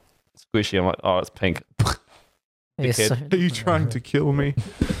like, squishy. I'm like, oh, it's pink. You're dickhead. so Are you different. trying to kill me?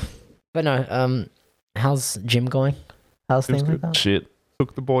 But no, how's gym going? How's Gym's things like that? Shit.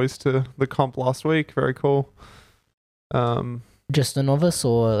 Took the boys to the comp last week. Very cool. Just a novice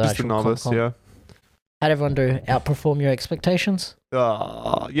or the Just a actual novice, comp? yeah. How'd everyone do? Outperform your expectations?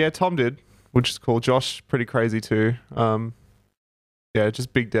 Yeah, Tom did, which is cool. Josh, pretty crazy too. Yeah,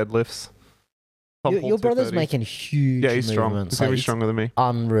 just big deadlifts. Tom Your pulled brother's 230. making huge Yeah, he's strong. movements. He's gonna like, be it's stronger than me.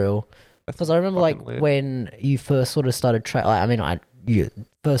 unreal. Because I remember like Fucking lit. when you first sort of started you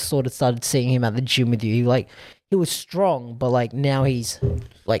first sort of started seeing him at the gym with you. He was strong, but like now he's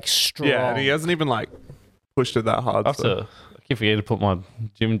like strong. Yeah, and he hasn't even like pushed it that hard. I have so to, I keep forgetting to put my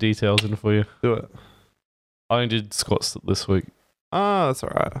gym details in for you. do it. I only did squats this week. Ah, that's all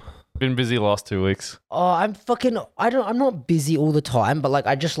right. Been busy the last 2 weeks. Oh, I'm not busy all the time, but like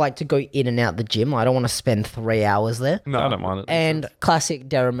I just like to go in and out the gym. I don't want to spend 3 hours there. No, I don't mind it. And classic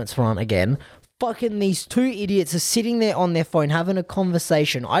Derrimits rant again. Fucking these two idiots are sitting there on their phone having a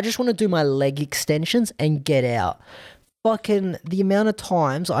conversation. I just want to do my leg extensions and get out. Fucking the amount of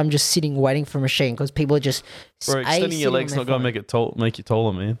times I'm just sitting waiting for a machine because people are just Bro, extending your legs not gonna make you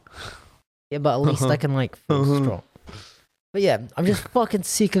taller, man. Yeah, but at least I can like feel strong. But yeah, I'm just fucking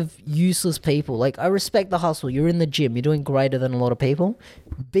sick of useless people. Like I respect the hustle. You're in the gym. You're doing greater than a lot of people.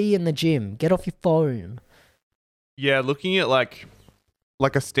 Be in the gym. Get off your phone. Yeah, looking at like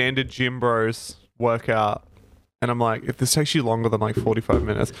a standard gym bros workout, and I'm like, if this takes you longer than like 45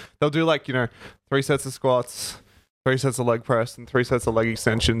 minutes, they'll do like 3 sets of squats, 3 sets of leg press, and 3 sets of leg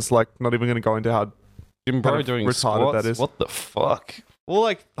extensions. Like, not even going to go into how Jim Bro kind of doing retarded squats? that is. What the fuck? well,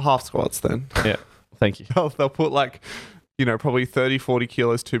 like half squats. Then Thank you. they'll put like probably 30-40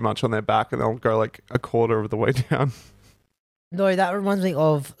 kilos too much on their back, and they'll go like a quarter of the way down. No, that reminds me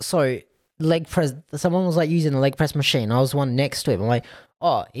of leg press. Someone was like using the leg press machine. I was one next to him. I'm like,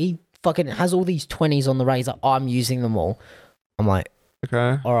 oh, he fucking has all these 20s on the razor. I'm using them all. I'm like,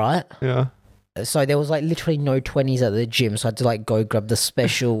 Okay. all right. Yeah. So there was like literally no 20s at the gym, so I had to like go grab the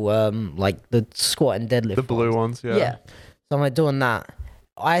special like the squat and deadlift. The blue ones. Yeah. Yeah. So I'm like doing that.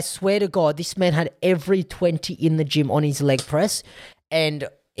 I swear to God, this man had every 20 in the gym on his leg press, and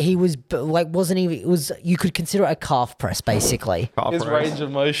he was like, wasn't even, it was, you could consider it a calf press basically. Calf His raise. range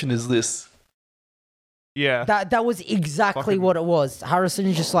of motion is this. Yeah. That was exactly Fucking- what it was.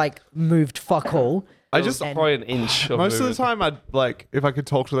 Harrison just like moved fuck all. I just And- Probably an inch. Of most movement. of the time, I'd like if I could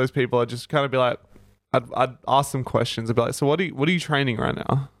talk to those people, I'd just kind of be like, I'd ask them questions. I'd be like, so what are you training right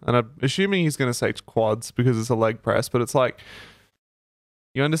now? And I'm assuming he's going to say quads because it's a leg press, but it's like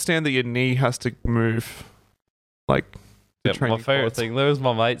you understand that your knee has to move like Yeah, my training favorite quads. thing, there was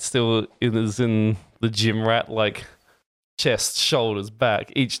my mate still is in the gym rat, like chest, shoulders,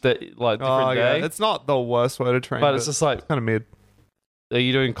 back each day, like different Oh yeah, day. it's not the worst way to train, But it's just like, kind of mid. are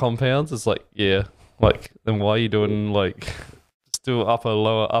you doing compounds? It's like, yeah. Like, then why are you doing like still upper,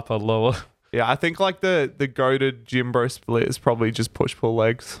 lower, upper, lower? Yeah, I think like the goated gym bro split is probably just push pull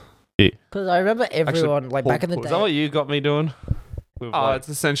legs. Because I remember everyone like back in the pull- day. Is that what you got me doing? With, like, It's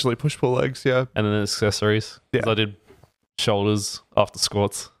essentially push pull legs. Yeah, and then accessories. 'Cause Yeah. I did shoulders after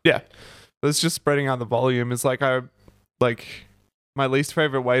squats. it's just spreading out the volume. It's like my least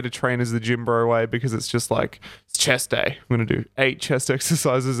favorite way to train is the gym bro way because it's just like it's chest day. I'm gonna do 8 chest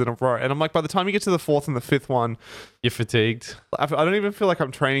exercises in a row, and I'm like, by the time you get to the 4th and the 5th one, You're fatigued. I don't even feel like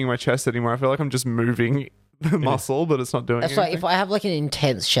I'm training my chest anymore. I feel like I'm just moving the muscle, but it's not doing That's anything. like if I have like an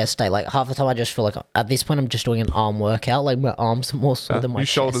intense chest day, like half the time I just feel like at this point I'm just doing an arm workout. Like my arms are more sore than my Your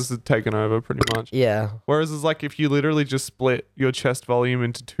chest. shoulders have taken over pretty much. Yeah. Whereas it's like if you literally just split your chest volume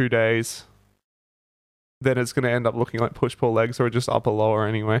into 2 days, then it's going to end up looking like push pull legs or just upper lower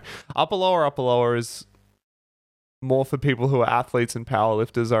anyway. Upper lower is more for people who are athletes and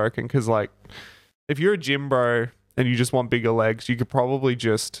powerlifters, I reckon, because like if you're a gym bro and you just want bigger legs, you could probably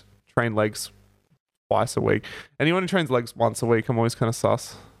just train legs twice a week. Anyone who trains legs once a week, I'm always kind of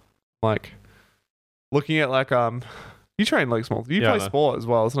sus. Like looking at like you train legs more. You Yeah, I play know. sport as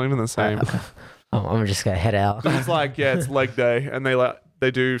well. It's not even the same. I'm just gonna head out. It's like, yeah, it's leg day, and they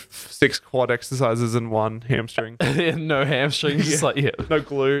do 6 quad exercises and 1 hamstring. No hamstrings. Just Yeah. like, yeah. No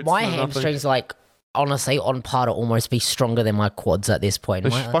glutes. My no nothing. hamstrings, like honestly, on par to almost be stronger than my quads at this point. They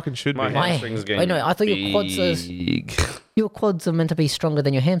My- fucking should My be. My- hamstrings I know, I thought your quads are- big. Your quads are meant to be stronger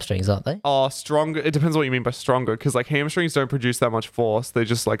than your hamstrings, aren't they? Oh, stronger. It depends what you mean by stronger, because like hamstrings don't produce that much force. They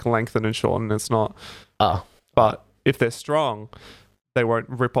just like lengthen and shorten. It's not. Oh, But if they're strong, they won't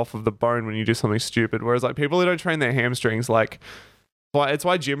rip off of the bone when you do something stupid. Whereas like people who don't train their hamstrings, like, it's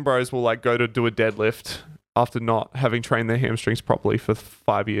why gym bros will like go to do a deadlift after not having trained their hamstrings properly for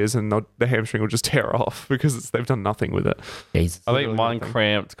 5 years, and the hamstring will just tear off because they've done nothing with it. Jesus. I think Literally mine nothing.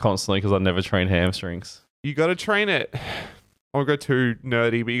 cramped constantly because I never trained hamstrings. You got to train it. I won't go too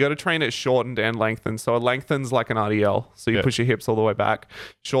nerdy, but you got to train it shortened and lengthened. So it lengthens like an RDL. So you Yeah. push your hips all the way back.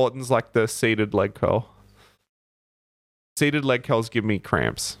 Shortens like the seated leg curl. Seated leg curls give me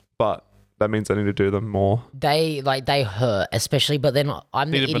cramps, but that means I need to do them more. They hurt, especially. But then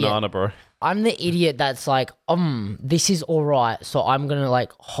I'm the Need a idiot. banana, bro. I'm the idiot that's like, this is all right. So I'm gonna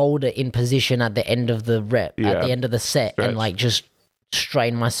like hold it in position at the end of the rep, at Yeah. the end of the set, Stretch. and like just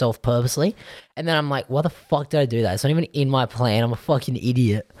strain myself purposely. And then I'm like, why the fuck did I do that? It's not even in my plan. I'm a fucking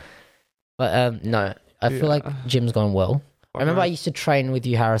idiot. But no, I feel like Yeah. gym's gone well. I remember I used to train with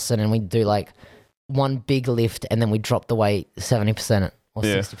you, Harrison, and we'd do like one big lift, and then we drop the weight 70% or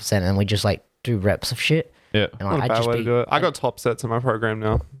Yeah. 60%, and we just like do reps of shit. Yeah. And Not a I'd bad just way be, to do it. I got top sets in my program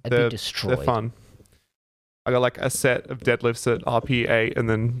now. I'd They're, be destroyed. they're fun. I got like a set of deadlifts at RP8 and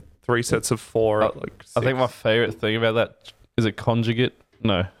then 3 sets of 4 at like 6. I think my favorite thing about that is it conjugate.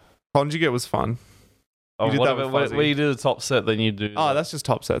 No. conjugate was fun. Oh, did that whatever. with Where Fuzzy. you do the top set, then you do. Oh, that's just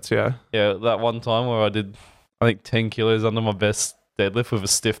top sets, yeah. yeah. That one time where I did, I think 10 kilos under my best deadlift with a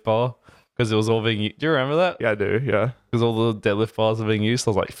stiff bar because it was all being. Do you remember that? Yeah, I do, yeah. Because all the deadlift bars are being used.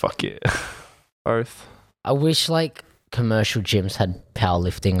 I was like, fuck yeah. Both. I wish like commercial gyms had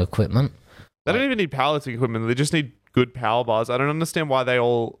powerlifting equipment. They don't even need powerlifting equipment. They just need good power bars. I don't understand why they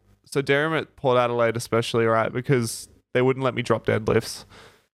all. So Durham at Port Adelaide, especially, right? Because they wouldn't let me drop deadlifts,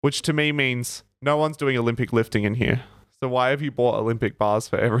 which to me means no one's doing Olympic lifting in here. So why have you bought Olympic bars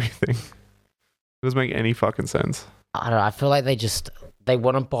for everything? It doesn't make any fucking sense. I don't know. I feel like they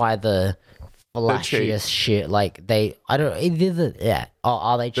want to buy the cheap. flashiest shit. Like are they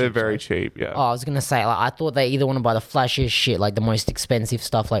cheap? They're very Sorry. cheap, yeah. Oh, I was gonna say, like, I thought they either want to buy the flashiest shit, like the most expensive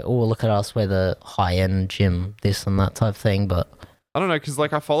stuff, like, oh, look at us, we're the high end gym, this and that type thing. But I don't know, because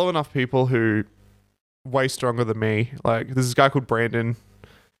like I follow enough people who way stronger than me. Like there's this guy called Brandon.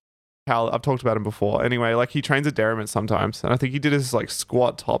 I've talked about him before. Anyway, like he trains at Derrimut sometimes, and I think he did his like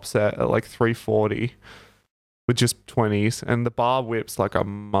squat top set at like 340 with just 20s, and the bar whips like a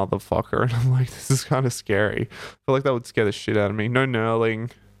motherfucker. And I'm like, this is kind of scary. I feel like that would scare the shit out of me. No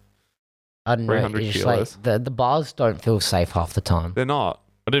knurling. I don't know. 300 It's just kilos. like the bars don't feel safe half the time. They're not.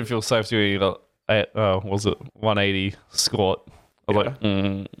 I didn't feel safe doing it. Was it 180 squat? I was like,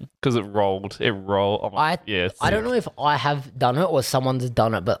 because it rolled. It rolled. I'm like, yeah. I don't know if I have done it or someone's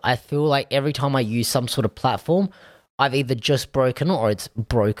done it, but I feel like every time I use some sort of platform, I've either just broken it or it's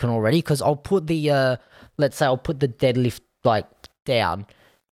broken already. Because I'll put the, let's say I'll put the deadlift like down,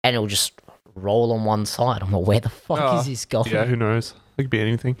 and it'll just roll on one side. I'm like, where the fuck is this going? Yeah, who knows? It could be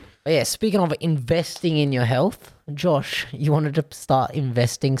anything. But yeah, speaking of investing in your health, Josh, you wanted to start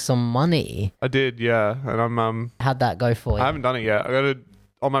investing some money. I did, yeah. And I'm How'd that go for you? I haven't done it yet. I got to,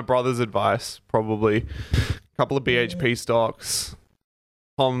 on my brother's advice, probably a couple of BHP stocks.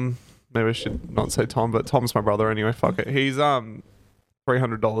 Tom, maybe I should not say Tom, but Tom's my brother anyway. Fuck it. He's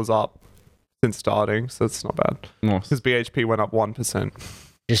 $300 up since starting, so it's not bad. Nice. Because BHP went up 1%.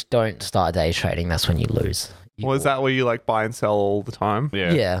 Just don't start day trading. That's when you lose. Well, is that where you like buy and sell all the time?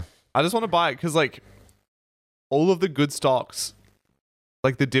 Yeah. Yeah. I just want to buy it because like all of the good stocks,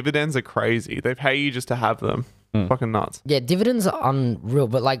 like the dividends are crazy. They pay you just to have them. Fucking nuts. Yeah, dividends are unreal.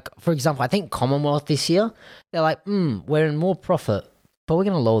 But like, for example, I think Commonwealth this year, they're like, we're in more profit, but we're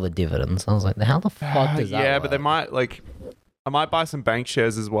going to lower the dividends. I was like, how the fuck does that Yeah, work? but they might like, I might buy some bank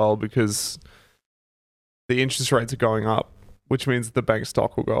shares as well because the interest rates are going up, which means the bank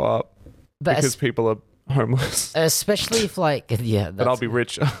stock will go up But because people are homeless. especially if like, yeah, But I'll be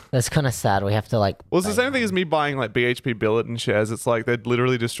richer. that's kind of sad. We have to like. Well, it's the same thing as me buying like BHP Billiton shares. It's like they're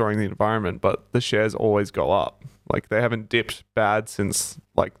literally destroying the environment, but the shares always go up. Like they haven't dipped bad since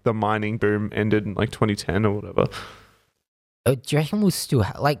like the mining boom ended in like 2010 or whatever. Do you reckon we'll still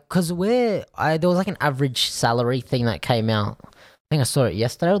like? Because there was like an average salary thing that came out. I think I saw it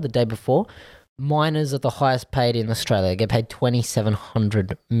yesterday or the day before. Miners are the highest paid in Australia. They get paid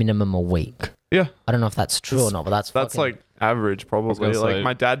 $2,700 minimum a week. Yeah, I don't know if that's true or not, but that's fucking, like average probably. gonna Like say-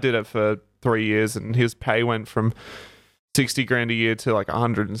 my dad did it for 3 years, and his pay went from 60 grand a year to like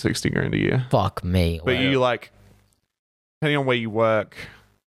 160 grand a year. fuck me. But you like, depending on where you work,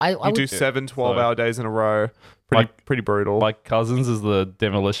 I you would do 7 So- 12-hour days in a row. Pretty brutal. My cousins is the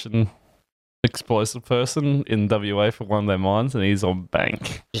demolition explosive person in WA for one of their mines, and he's on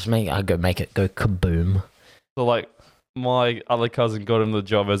bank. just make it go kaboom. So like my other cousin got him the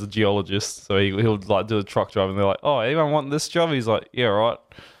job as a geologist, so he'll like do a truck job, and they're like, "Oh, anyone want this job?" He's like, "Yeah, right."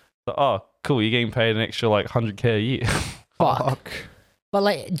 So, oh, cool, you're getting paid an extra like 100K a year. Fuck. But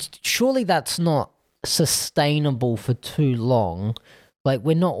like, surely that's not sustainable for too long. Like,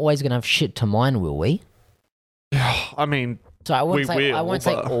 we're not always gonna have shit to mine, will we? I mean, So I won't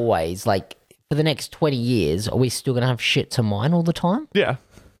say but- always. Like, for the next 20 years, are we still gonna have shit to mine all the time? yeah,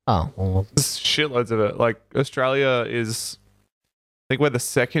 Oh, well, there's shitloads of it. Like Australia is, I think we're the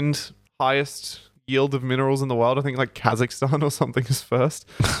second highest yield of minerals in the world. I think like Kazakhstan or something is first,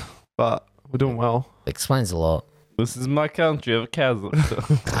 but we're doing well. explains a lot. This is my country of chasm.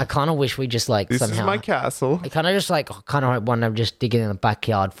 I kind of wish we just like This somehow. is my castle. I kind of just like want to just dig in the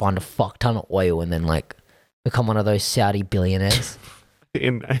backyard, find a fuck ton of oil, and then like become one of those Saudi billionaires.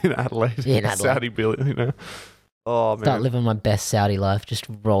 in Adelaide, In Adelaide. Saudi billionaire. Oh man, Start living my best Saudi life. Just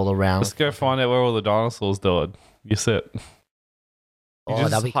roll around. Let's go find out where all the dinosaurs died. You set. you Oh,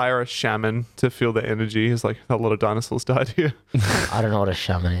 just that'd be. hire a shaman to feel the energy. It's like a lot of dinosaurs died here. I don't know what a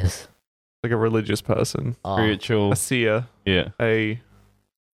shaman is. Like a religious person, Oh, Spiritual. a seer, Yeah. a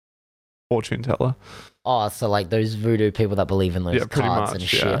fortune teller. so like those voodoo people that believe in those Yeah, pretty cards and much,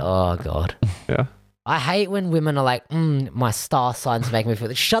 shit. yeah. Oh god. Yeah. I hate when women are like, my star signs make me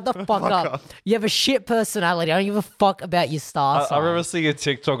feel. Shut the fuck up. You have a shit personality. I don't give a fuck about your star I sign. remember seeing a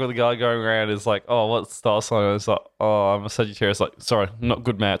TikTok with a guy going around. It's like, oh, what star sign? And it's like, oh, I'm a Sagittarius. Like, sorry, not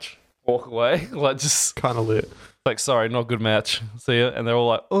good match. Walk away. Like, just Kind of lit. like, sorry, not good match. See ya. And they're all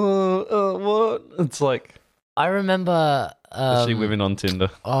like, what? It's like, I remember. especially women on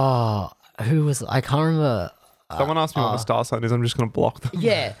Tinder. Oh, who was? I can't remember. Someone asked me what my star sign is. I'm just gonna block them.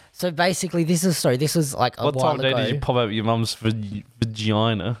 Yeah. So basically, this was like a What while time of day ago. did you pop out your mum's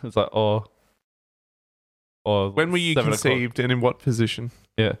vagina? It's like, oh. Or When were you 7 o'clock. conceived and in what position?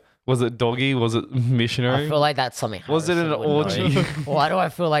 Yeah. Was it doggy? Was it I missionary? feel like that's something. Was it Harrison an would know. orgy? Why do I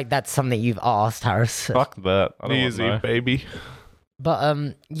feel like that's something you've asked, Harris? Fuck that. I New don't Year's want to know. Eve, baby.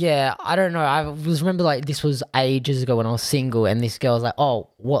 But yeah, I don't know. I was remember like this was ages ago when I was single, and this girl was like, "Oh,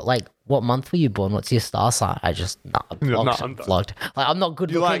 what month were you born? What's your star sign?" I just blocked. I'm done. Blocked. Like I'm not good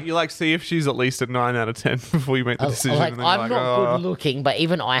You looking. like see if she's at least a 9 out of 10 before you make the decision. Like, and then I'm you're not "Oh, good looking, but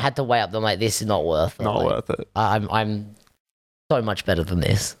even I had to weigh up. I'm like, this is not worth it. Not Like, worth it. I'm so much better than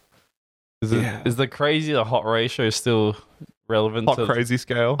this. Is the crazy to hot ratio still relevant Hot to crazy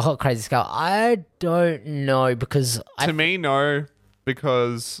scale. Hot crazy scale. I don't know because To me, no,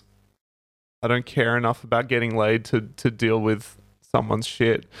 because I don't care enough about getting laid to deal with someone's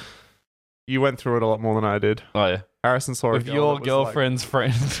shit. You went through it a lot more than I did. Oh yeah. Harrison saw With a girl your that was girlfriend's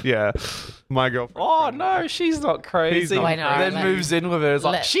friend. Like, yeah, my girlfriend. Oh no, she's not crazy. He's not Wait, no, then let- moves in with her. It's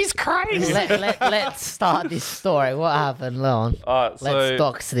like let- she's crazy. let's start this story. What happened, Leon? Alright, Let's so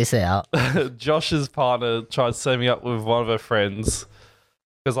dox this out. Josh's partner tried to set me up with one of her friends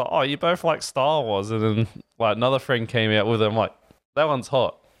because like, oh, you both like Star Wars, and then like another friend came out with her. I'm like, that one's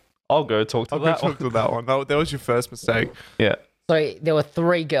hot. I'll go talk to I'll go that talk one. to that one. That was your first mistake. Yeah. So there were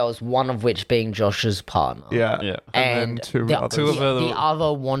 3 girls, one of which being Josh's partner. Yeah. Yeah. And then two others. Two of her- the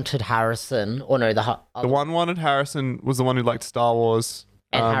other wanted Harrison, or no, The one wanted Harrison was the one who liked Star Wars.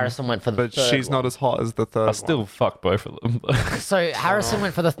 and Harrison went for the But third she's one. not as hot as the third I still fuck both of them. So Harrison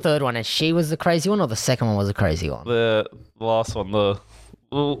went for the third one, and she was the crazy one, or the second one was the crazy one? The last one,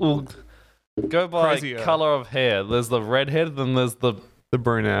 we'll go by Crazier. color of hair. There's the redhead, then there's the The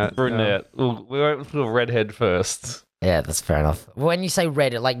brunette. brunette. We went for the redhead first. Yeah, that's fair enough. When you say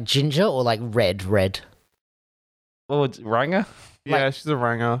red, like ginger or like red? What would Ranger? Yeah, she's a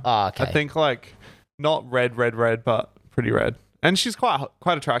ranger. Oh, okay. I think like not red, but pretty red. And she's quite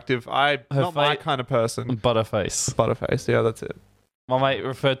attractive. Not my fa- kind of person. Butterface. Butterface, yeah, that's it. My mate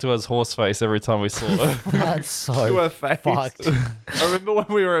referred to her as Horseface every time we saw her. That's To so her face. fucked. I remember when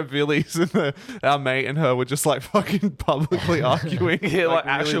we were at Billy's and our mate and her were just like fucking publicly arguing. Yeah, like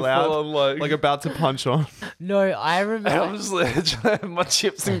really actual loud. full-on, Like about to punch on. No, I And remember. I'm just like trying to have my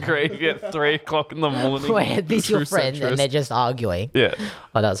chips and gravy at 3 o'clock in the morning. Wait, this your True friend, centrist. and they're just arguing. Yeah.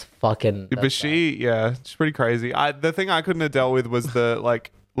 Oh, that's fucking. But that's she's pretty crazy. The thing I couldn't have dealt with was the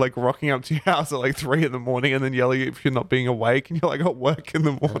like rocking up to your house at like 3 in the morning and then yelling if you're not being awake and you're like at work in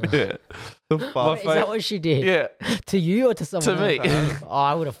the morning. Yeah. The bad. fuck? Is that what she did? Yeah. To you or to someone To me. else? Oh,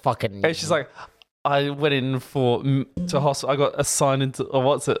 I would have fucking. And she's like, I went in to hospital. I got assigned into, or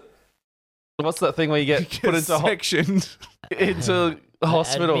what's it? What's that thing where you get put into sectioned. into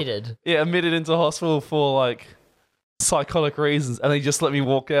hospital? Admitted. Yeah, admitted into hospital for like psychotic reasons, and they just let me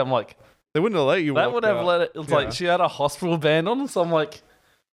walk out. I'm like, They wouldn't have let you. that walk would have out. let it. It's Yeah. like she had a hospital band on, so I'm like,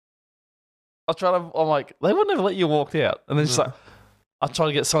 I'm like, they wouldn't have let you walk out. And then she's No. like, I tried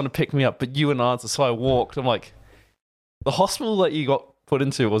to get someone to pick me up, but you and answer, so I walked. I'm like, the hospital that you got put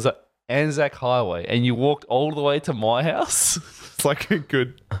into was at Anzac Highway, and you walked all the way to my house. It's like a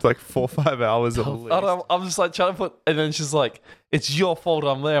good 4 or 5 hours at least. I'm just like trying to put, and then she's like, it's your fault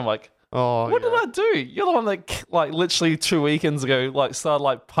I'm there. I'm like, Oh, what yeah. did I do? You're the one that, like, literally 2 weekends ago, like, started,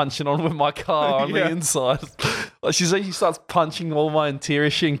 like, punching on with my car on Yeah. the inside. Like, she starts punching all my interior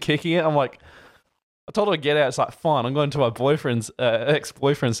shit and kicking it. I'm like, I told her to get out. It's like, fine, I'm going to my boyfriend's,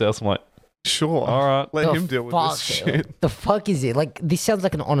 ex-boyfriend's house. I'm like, Sure. all right. Let The him deal with fuck? this shit. The fuck is it? Like, this sounds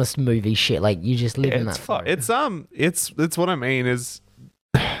like an honest movie shit. Like, you just live in that. It's fuck. It's what I mean is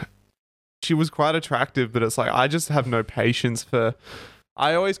she was quite attractive, but it's like I just have no patience for.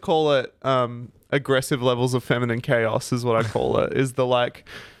 I always call it aggressive levels of feminine chaos is what I call it. Is the like,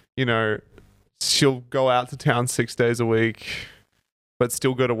 she'll go out to town 6 days a week, but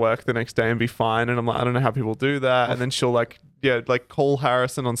still go to work the next day and be fine. And I'm like, I don't know how people do that. And then she'll call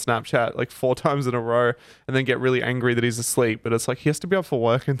Harrison on Snapchat like 4 times in a row and then get really angry that he's asleep. But it's like, he has to be up for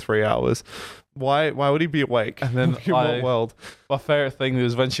work in 3 hours. Why would he be awake? And then In what world? my favorite thing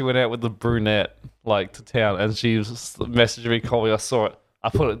was when she went out with the brunette, like, to town, and she was messaging me, called me, I saw it. I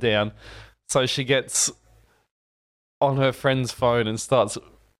put it down. So she gets on her friend's phone and starts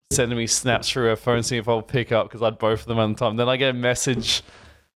sending me snaps through her phone, seeing if I'll pick up because I had both of them at the time. Then I get a message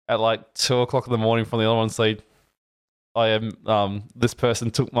at like 2 o'clock in the morning from the other one saying, I am this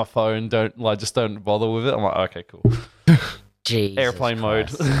person took my phone, don't bother with it. I'm like, okay, cool. Jesus Airplane mode.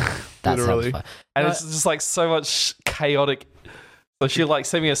 Christ. That Literally. sounds fun. And No, it's just like so much chaotic. So she like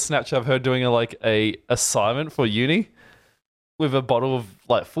sent me a Snapchat of her doing a assignment for uni with a bottle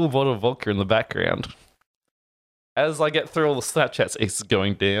of full bottle of vodka in the background. As I get through all the Snapchats, it's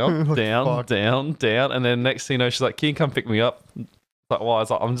going down, What the down, fuck? down, down, and then next thing you know, she's like, "Can you come pick me up?" Like, why? I was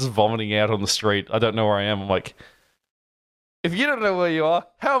like, "I'm just vomiting out on the street. I don't know where I am." I'm like, "If you don't know where you are,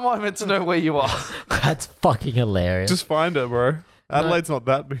 how am I meant to know where you are?" That's fucking hilarious. Just find her, bro. Adelaide's not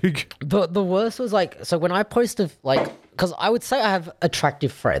that big. The worst was like, so when I posted, like, because I would say I have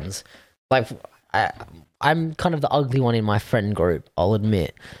attractive friends. Like, I'm kind of the ugly one in my friend group, I'll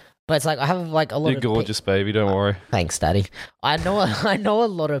admit. But it's like I have like a lot You're of gorgeous, baby. Don't worry. Thanks, Daddy. I know a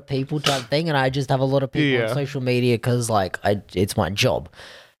lot of people type thing, and I just have a lot of people Yeah. on social media because like it's my job.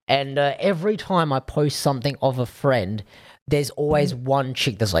 And every time I post something of a friend, there's always one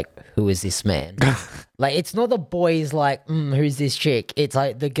chick that's like, "Who is this man?" Like, it's not the boys like, "Who's this chick?" It's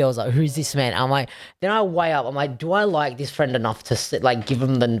like the girls like, "Who's this man?" I'm like, then I weigh up. I'm like, do I like this friend enough to like give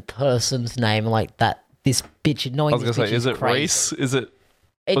him the person's name like that? This bitch, knowing I was this gonna bitch say, is it crazy. Reese? Is it?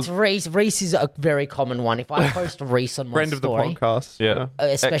 It's Reese. Reese is a very common one. If I post Reese on my Friend of the story, podcast. Yeah.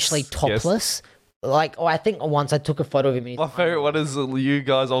 especially Yes. topless, Like, I think once I took a photo of him. In his My favorite one is you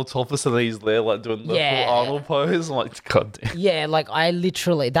guys all topless and he's there like doing the Yeah. full Arnold pose. I'm like, God damn. Yeah, like I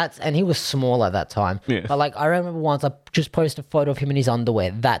literally and he was small at that time. Yeah. But like I remember once I just posted a photo of him in his underwear.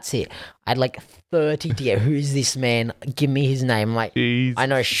 That's it. I had like 30 DM. Who's this man? Give me his name. Like Jesus I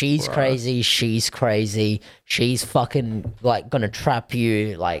know she's Christ. crazy. She's crazy. She's fucking like gonna trap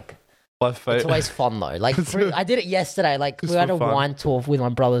you. Like My it's favorite. always fun though. Like I did it yesterday. Like we Just had for a fun. wine tour with my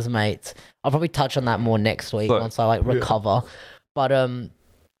brother's mates. I'll probably touch on that more next week So- once I like recover. But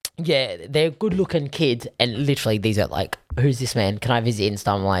yeah, they're good looking kids, and literally these are like, who's this man? Can I visit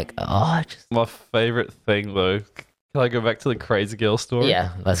Insta? I'm like, oh, just My favorite thing though. Can I go back to the crazy girl story?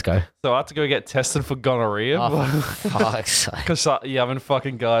 yeah, let's go. So I had to go get tested for gonorrhea. Oh, fuck's sake. Because yeah, I'm in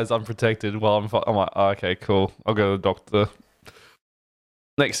fucking guys unprotected. Well, I'm like, oh, okay, cool. I'll go to the doctor.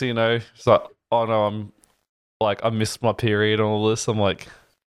 Next thing you know, it's like, oh no, I'm like, I missed my period and all this. I'm like,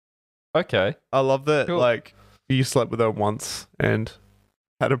 okay. I love that. Cool. Like you slept with her once and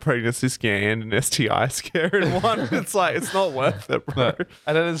had a pregnancy scan and STI scare in one. It's like it's not worth it, bro. No.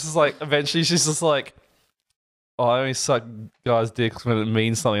 And then it's just like, eventually she's just like, oh, I only suck guys' dicks when it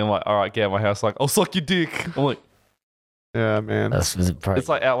means something. I'm like, all right, get out of my house. Like, I'll suck your dick. I'm like, Yeah, man. it's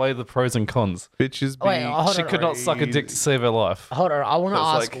like outweigh the pros and cons. Bitches be. Wait, hold She on, could not suck a dick to save her life. Hold on, I want to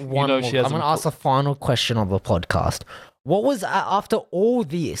It's ask like, you one know more. she I'm hasn't going to ask the final question of the podcast. What was after all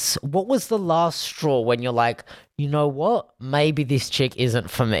this? What was the last straw when you're like, you know what? Maybe this chick isn't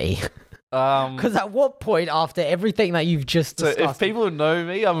for me. Because at what point after everything that you've just So discussed? if people know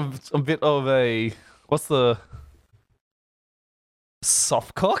me, I'm a bit of a what's the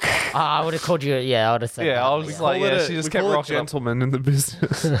soft cock? I would have called you. Yeah, I would have said. Yeah, that, I was just like, Call it yeah, a- she just we kept call it rocking up. gentleman in the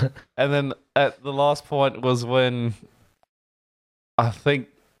business. And then at the last point was when I think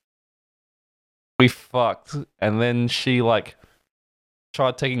we fucked, and then she like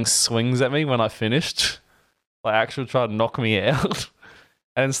tried taking swings at me when I finished. Like actually tried to knock me out.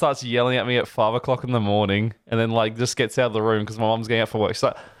 And then starts yelling at me at 5 o'clock in the morning, and then like just gets out of the room because my mom's getting out for work. She's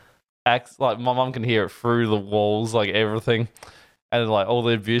like, acts like my mom can hear it through the walls, like everything, and like all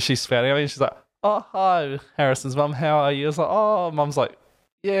the abuse she's spouting at me. And she's like, "Oh hi, Harrison's mum, how are you?" I was like, "Oh," mum's like,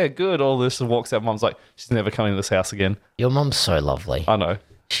 "Yeah, good." All this, and walks out. Mum's like, "She's never coming to this house again." Your mum's so lovely. I know.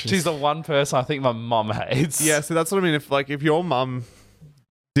 She's the one person I think my mum hates. Yeah, so that's what I mean. If your mum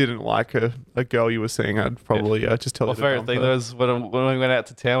didn't like a girl you were seeing, I'd probably just tell My her to favorite dump thing her. though is when we went out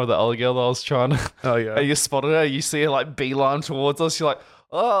to town with the other girl that I was trying to. Oh yeah. And you spotted her, you see her like beeline towards us. You're like,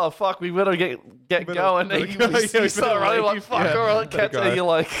 "Oh fuck, we better get Better- going." better And go. you, Yeah, you we start better running like, leave. "Fuck, Yeah, all right, better catch go. her." You're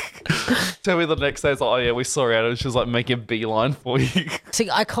like, tell me the next day. It's like, "Oh yeah, we saw her out." And she was like making a beeline for you. See,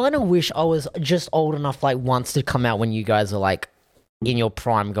 I kind of wish I was just old enough, like once to come out when you guys are like in your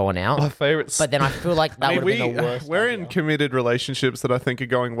prime going My out. favorite. But then I feel like that I mean, would have been the worst. we're in idea. committed relationships that I think are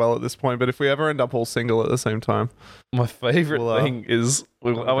going well at this point. But if we ever end up all single at the same time, My favorite Well, thing is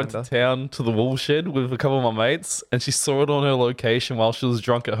I went to Bender. town to the wool shed with a couple of my mates, and she saw it on her location while she was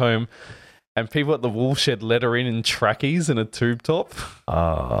drunk at home. And people at the wool shed let her in trackies and a tube top.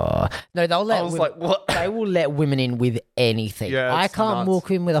 No, they'll let. I was women- like, what? They will let women in with anything. Yeah, I it's can't nuts.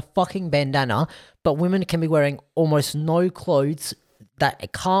 walk in with a fucking bandana, but women can be wearing almost no clothes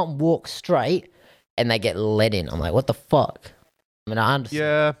that can't walk straight, and they get let in. I'm like, what the fuck? I mean, I understand.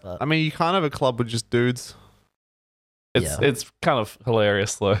 yeah. but- I mean, you can't have a club with just dudes. It's Yeah. it's kind of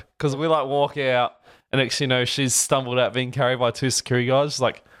hilarious though, because we like walk out, and next thing you know, she's stumbled out being carried by two security guards. She's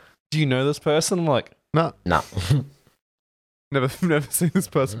like, "Do you know this person?" I'm like, No, No. never seen this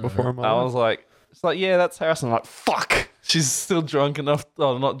person before in my I life. was like, it's like, yeah, that's Harrison. I'm like, fuck. She's still drunk enough.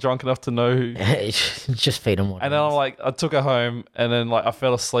 Oh, not drunk enough to know who. Just feed them what. And it then is. I'm like, I took her home, and then like I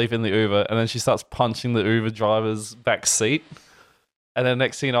fell asleep in the Uber, and then she starts punching the Uber driver's back seat. And then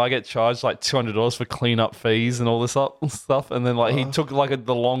next thing you know, I get charged like $200 for cleanup fees and all this stuff. And then like he took like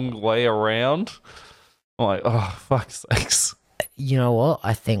the long way around. I'm like, oh fuck's sakes. You know what?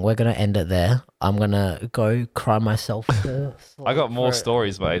 I think we're gonna end it there. I'm gonna go cry myself. To I got more for-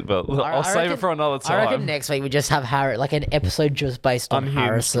 stories, mate, but I I'll save reckon- it for another I reckon time. next week we just have Harry, like an episode just based on Unhinged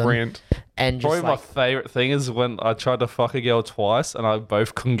Harrison, rant. and just Probably my like, favorite thing is when I tried to fuck a girl twice and I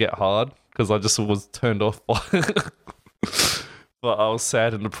both couldn't get hard because I just was turned off by but I was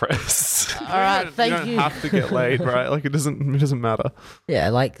sad and depressed. all right, You thank don't you. have to get laid, right? Like it doesn't matter. Yeah,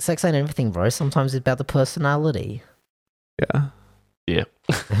 like sex ain't everything, bro. Sometimes it's about the personality. Yeah. Yeah.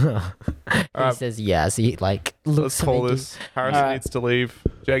 he right. says yes. He like Let's looks at call me. this. Harrison Alright. needs to leave.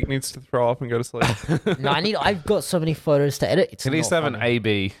 Jake needs to throw up and go to sleep. No, I've got so many photos to edit. It's He needs not to have an funny.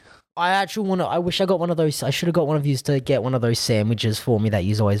 AB. I actually want to. I wish I got one of those. I should have got one of you to get one of those sandwiches for me that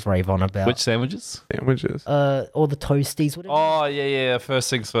you always rave on about. Which sandwiches? Sandwiches. Or the toasties. Whatever. Oh yeah. First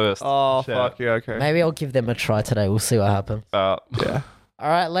things first. Oh, Shout. fuck yeah, okay. Maybe I'll give them a try today. We'll see what happens. Yeah. All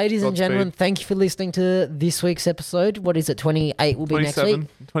right, ladies and Godspeed. gentlemen, thank you for listening to this week's episode. What is it? 28 will be next 27,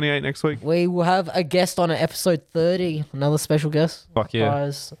 week. 28 next week. We will have a guest on episode 30. Another special guest. Fuck yeah.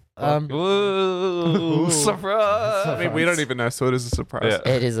 Surprise. Whoa, surprise! I mean, we don't even know, so it is a surprise.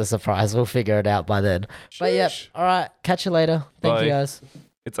 Yeah. It is a surprise. We'll figure it out by then. But yeah, Sheesh. all right. Catch you later. Thank you Bye. guys.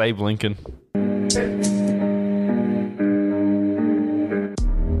 It's Abe Lincoln.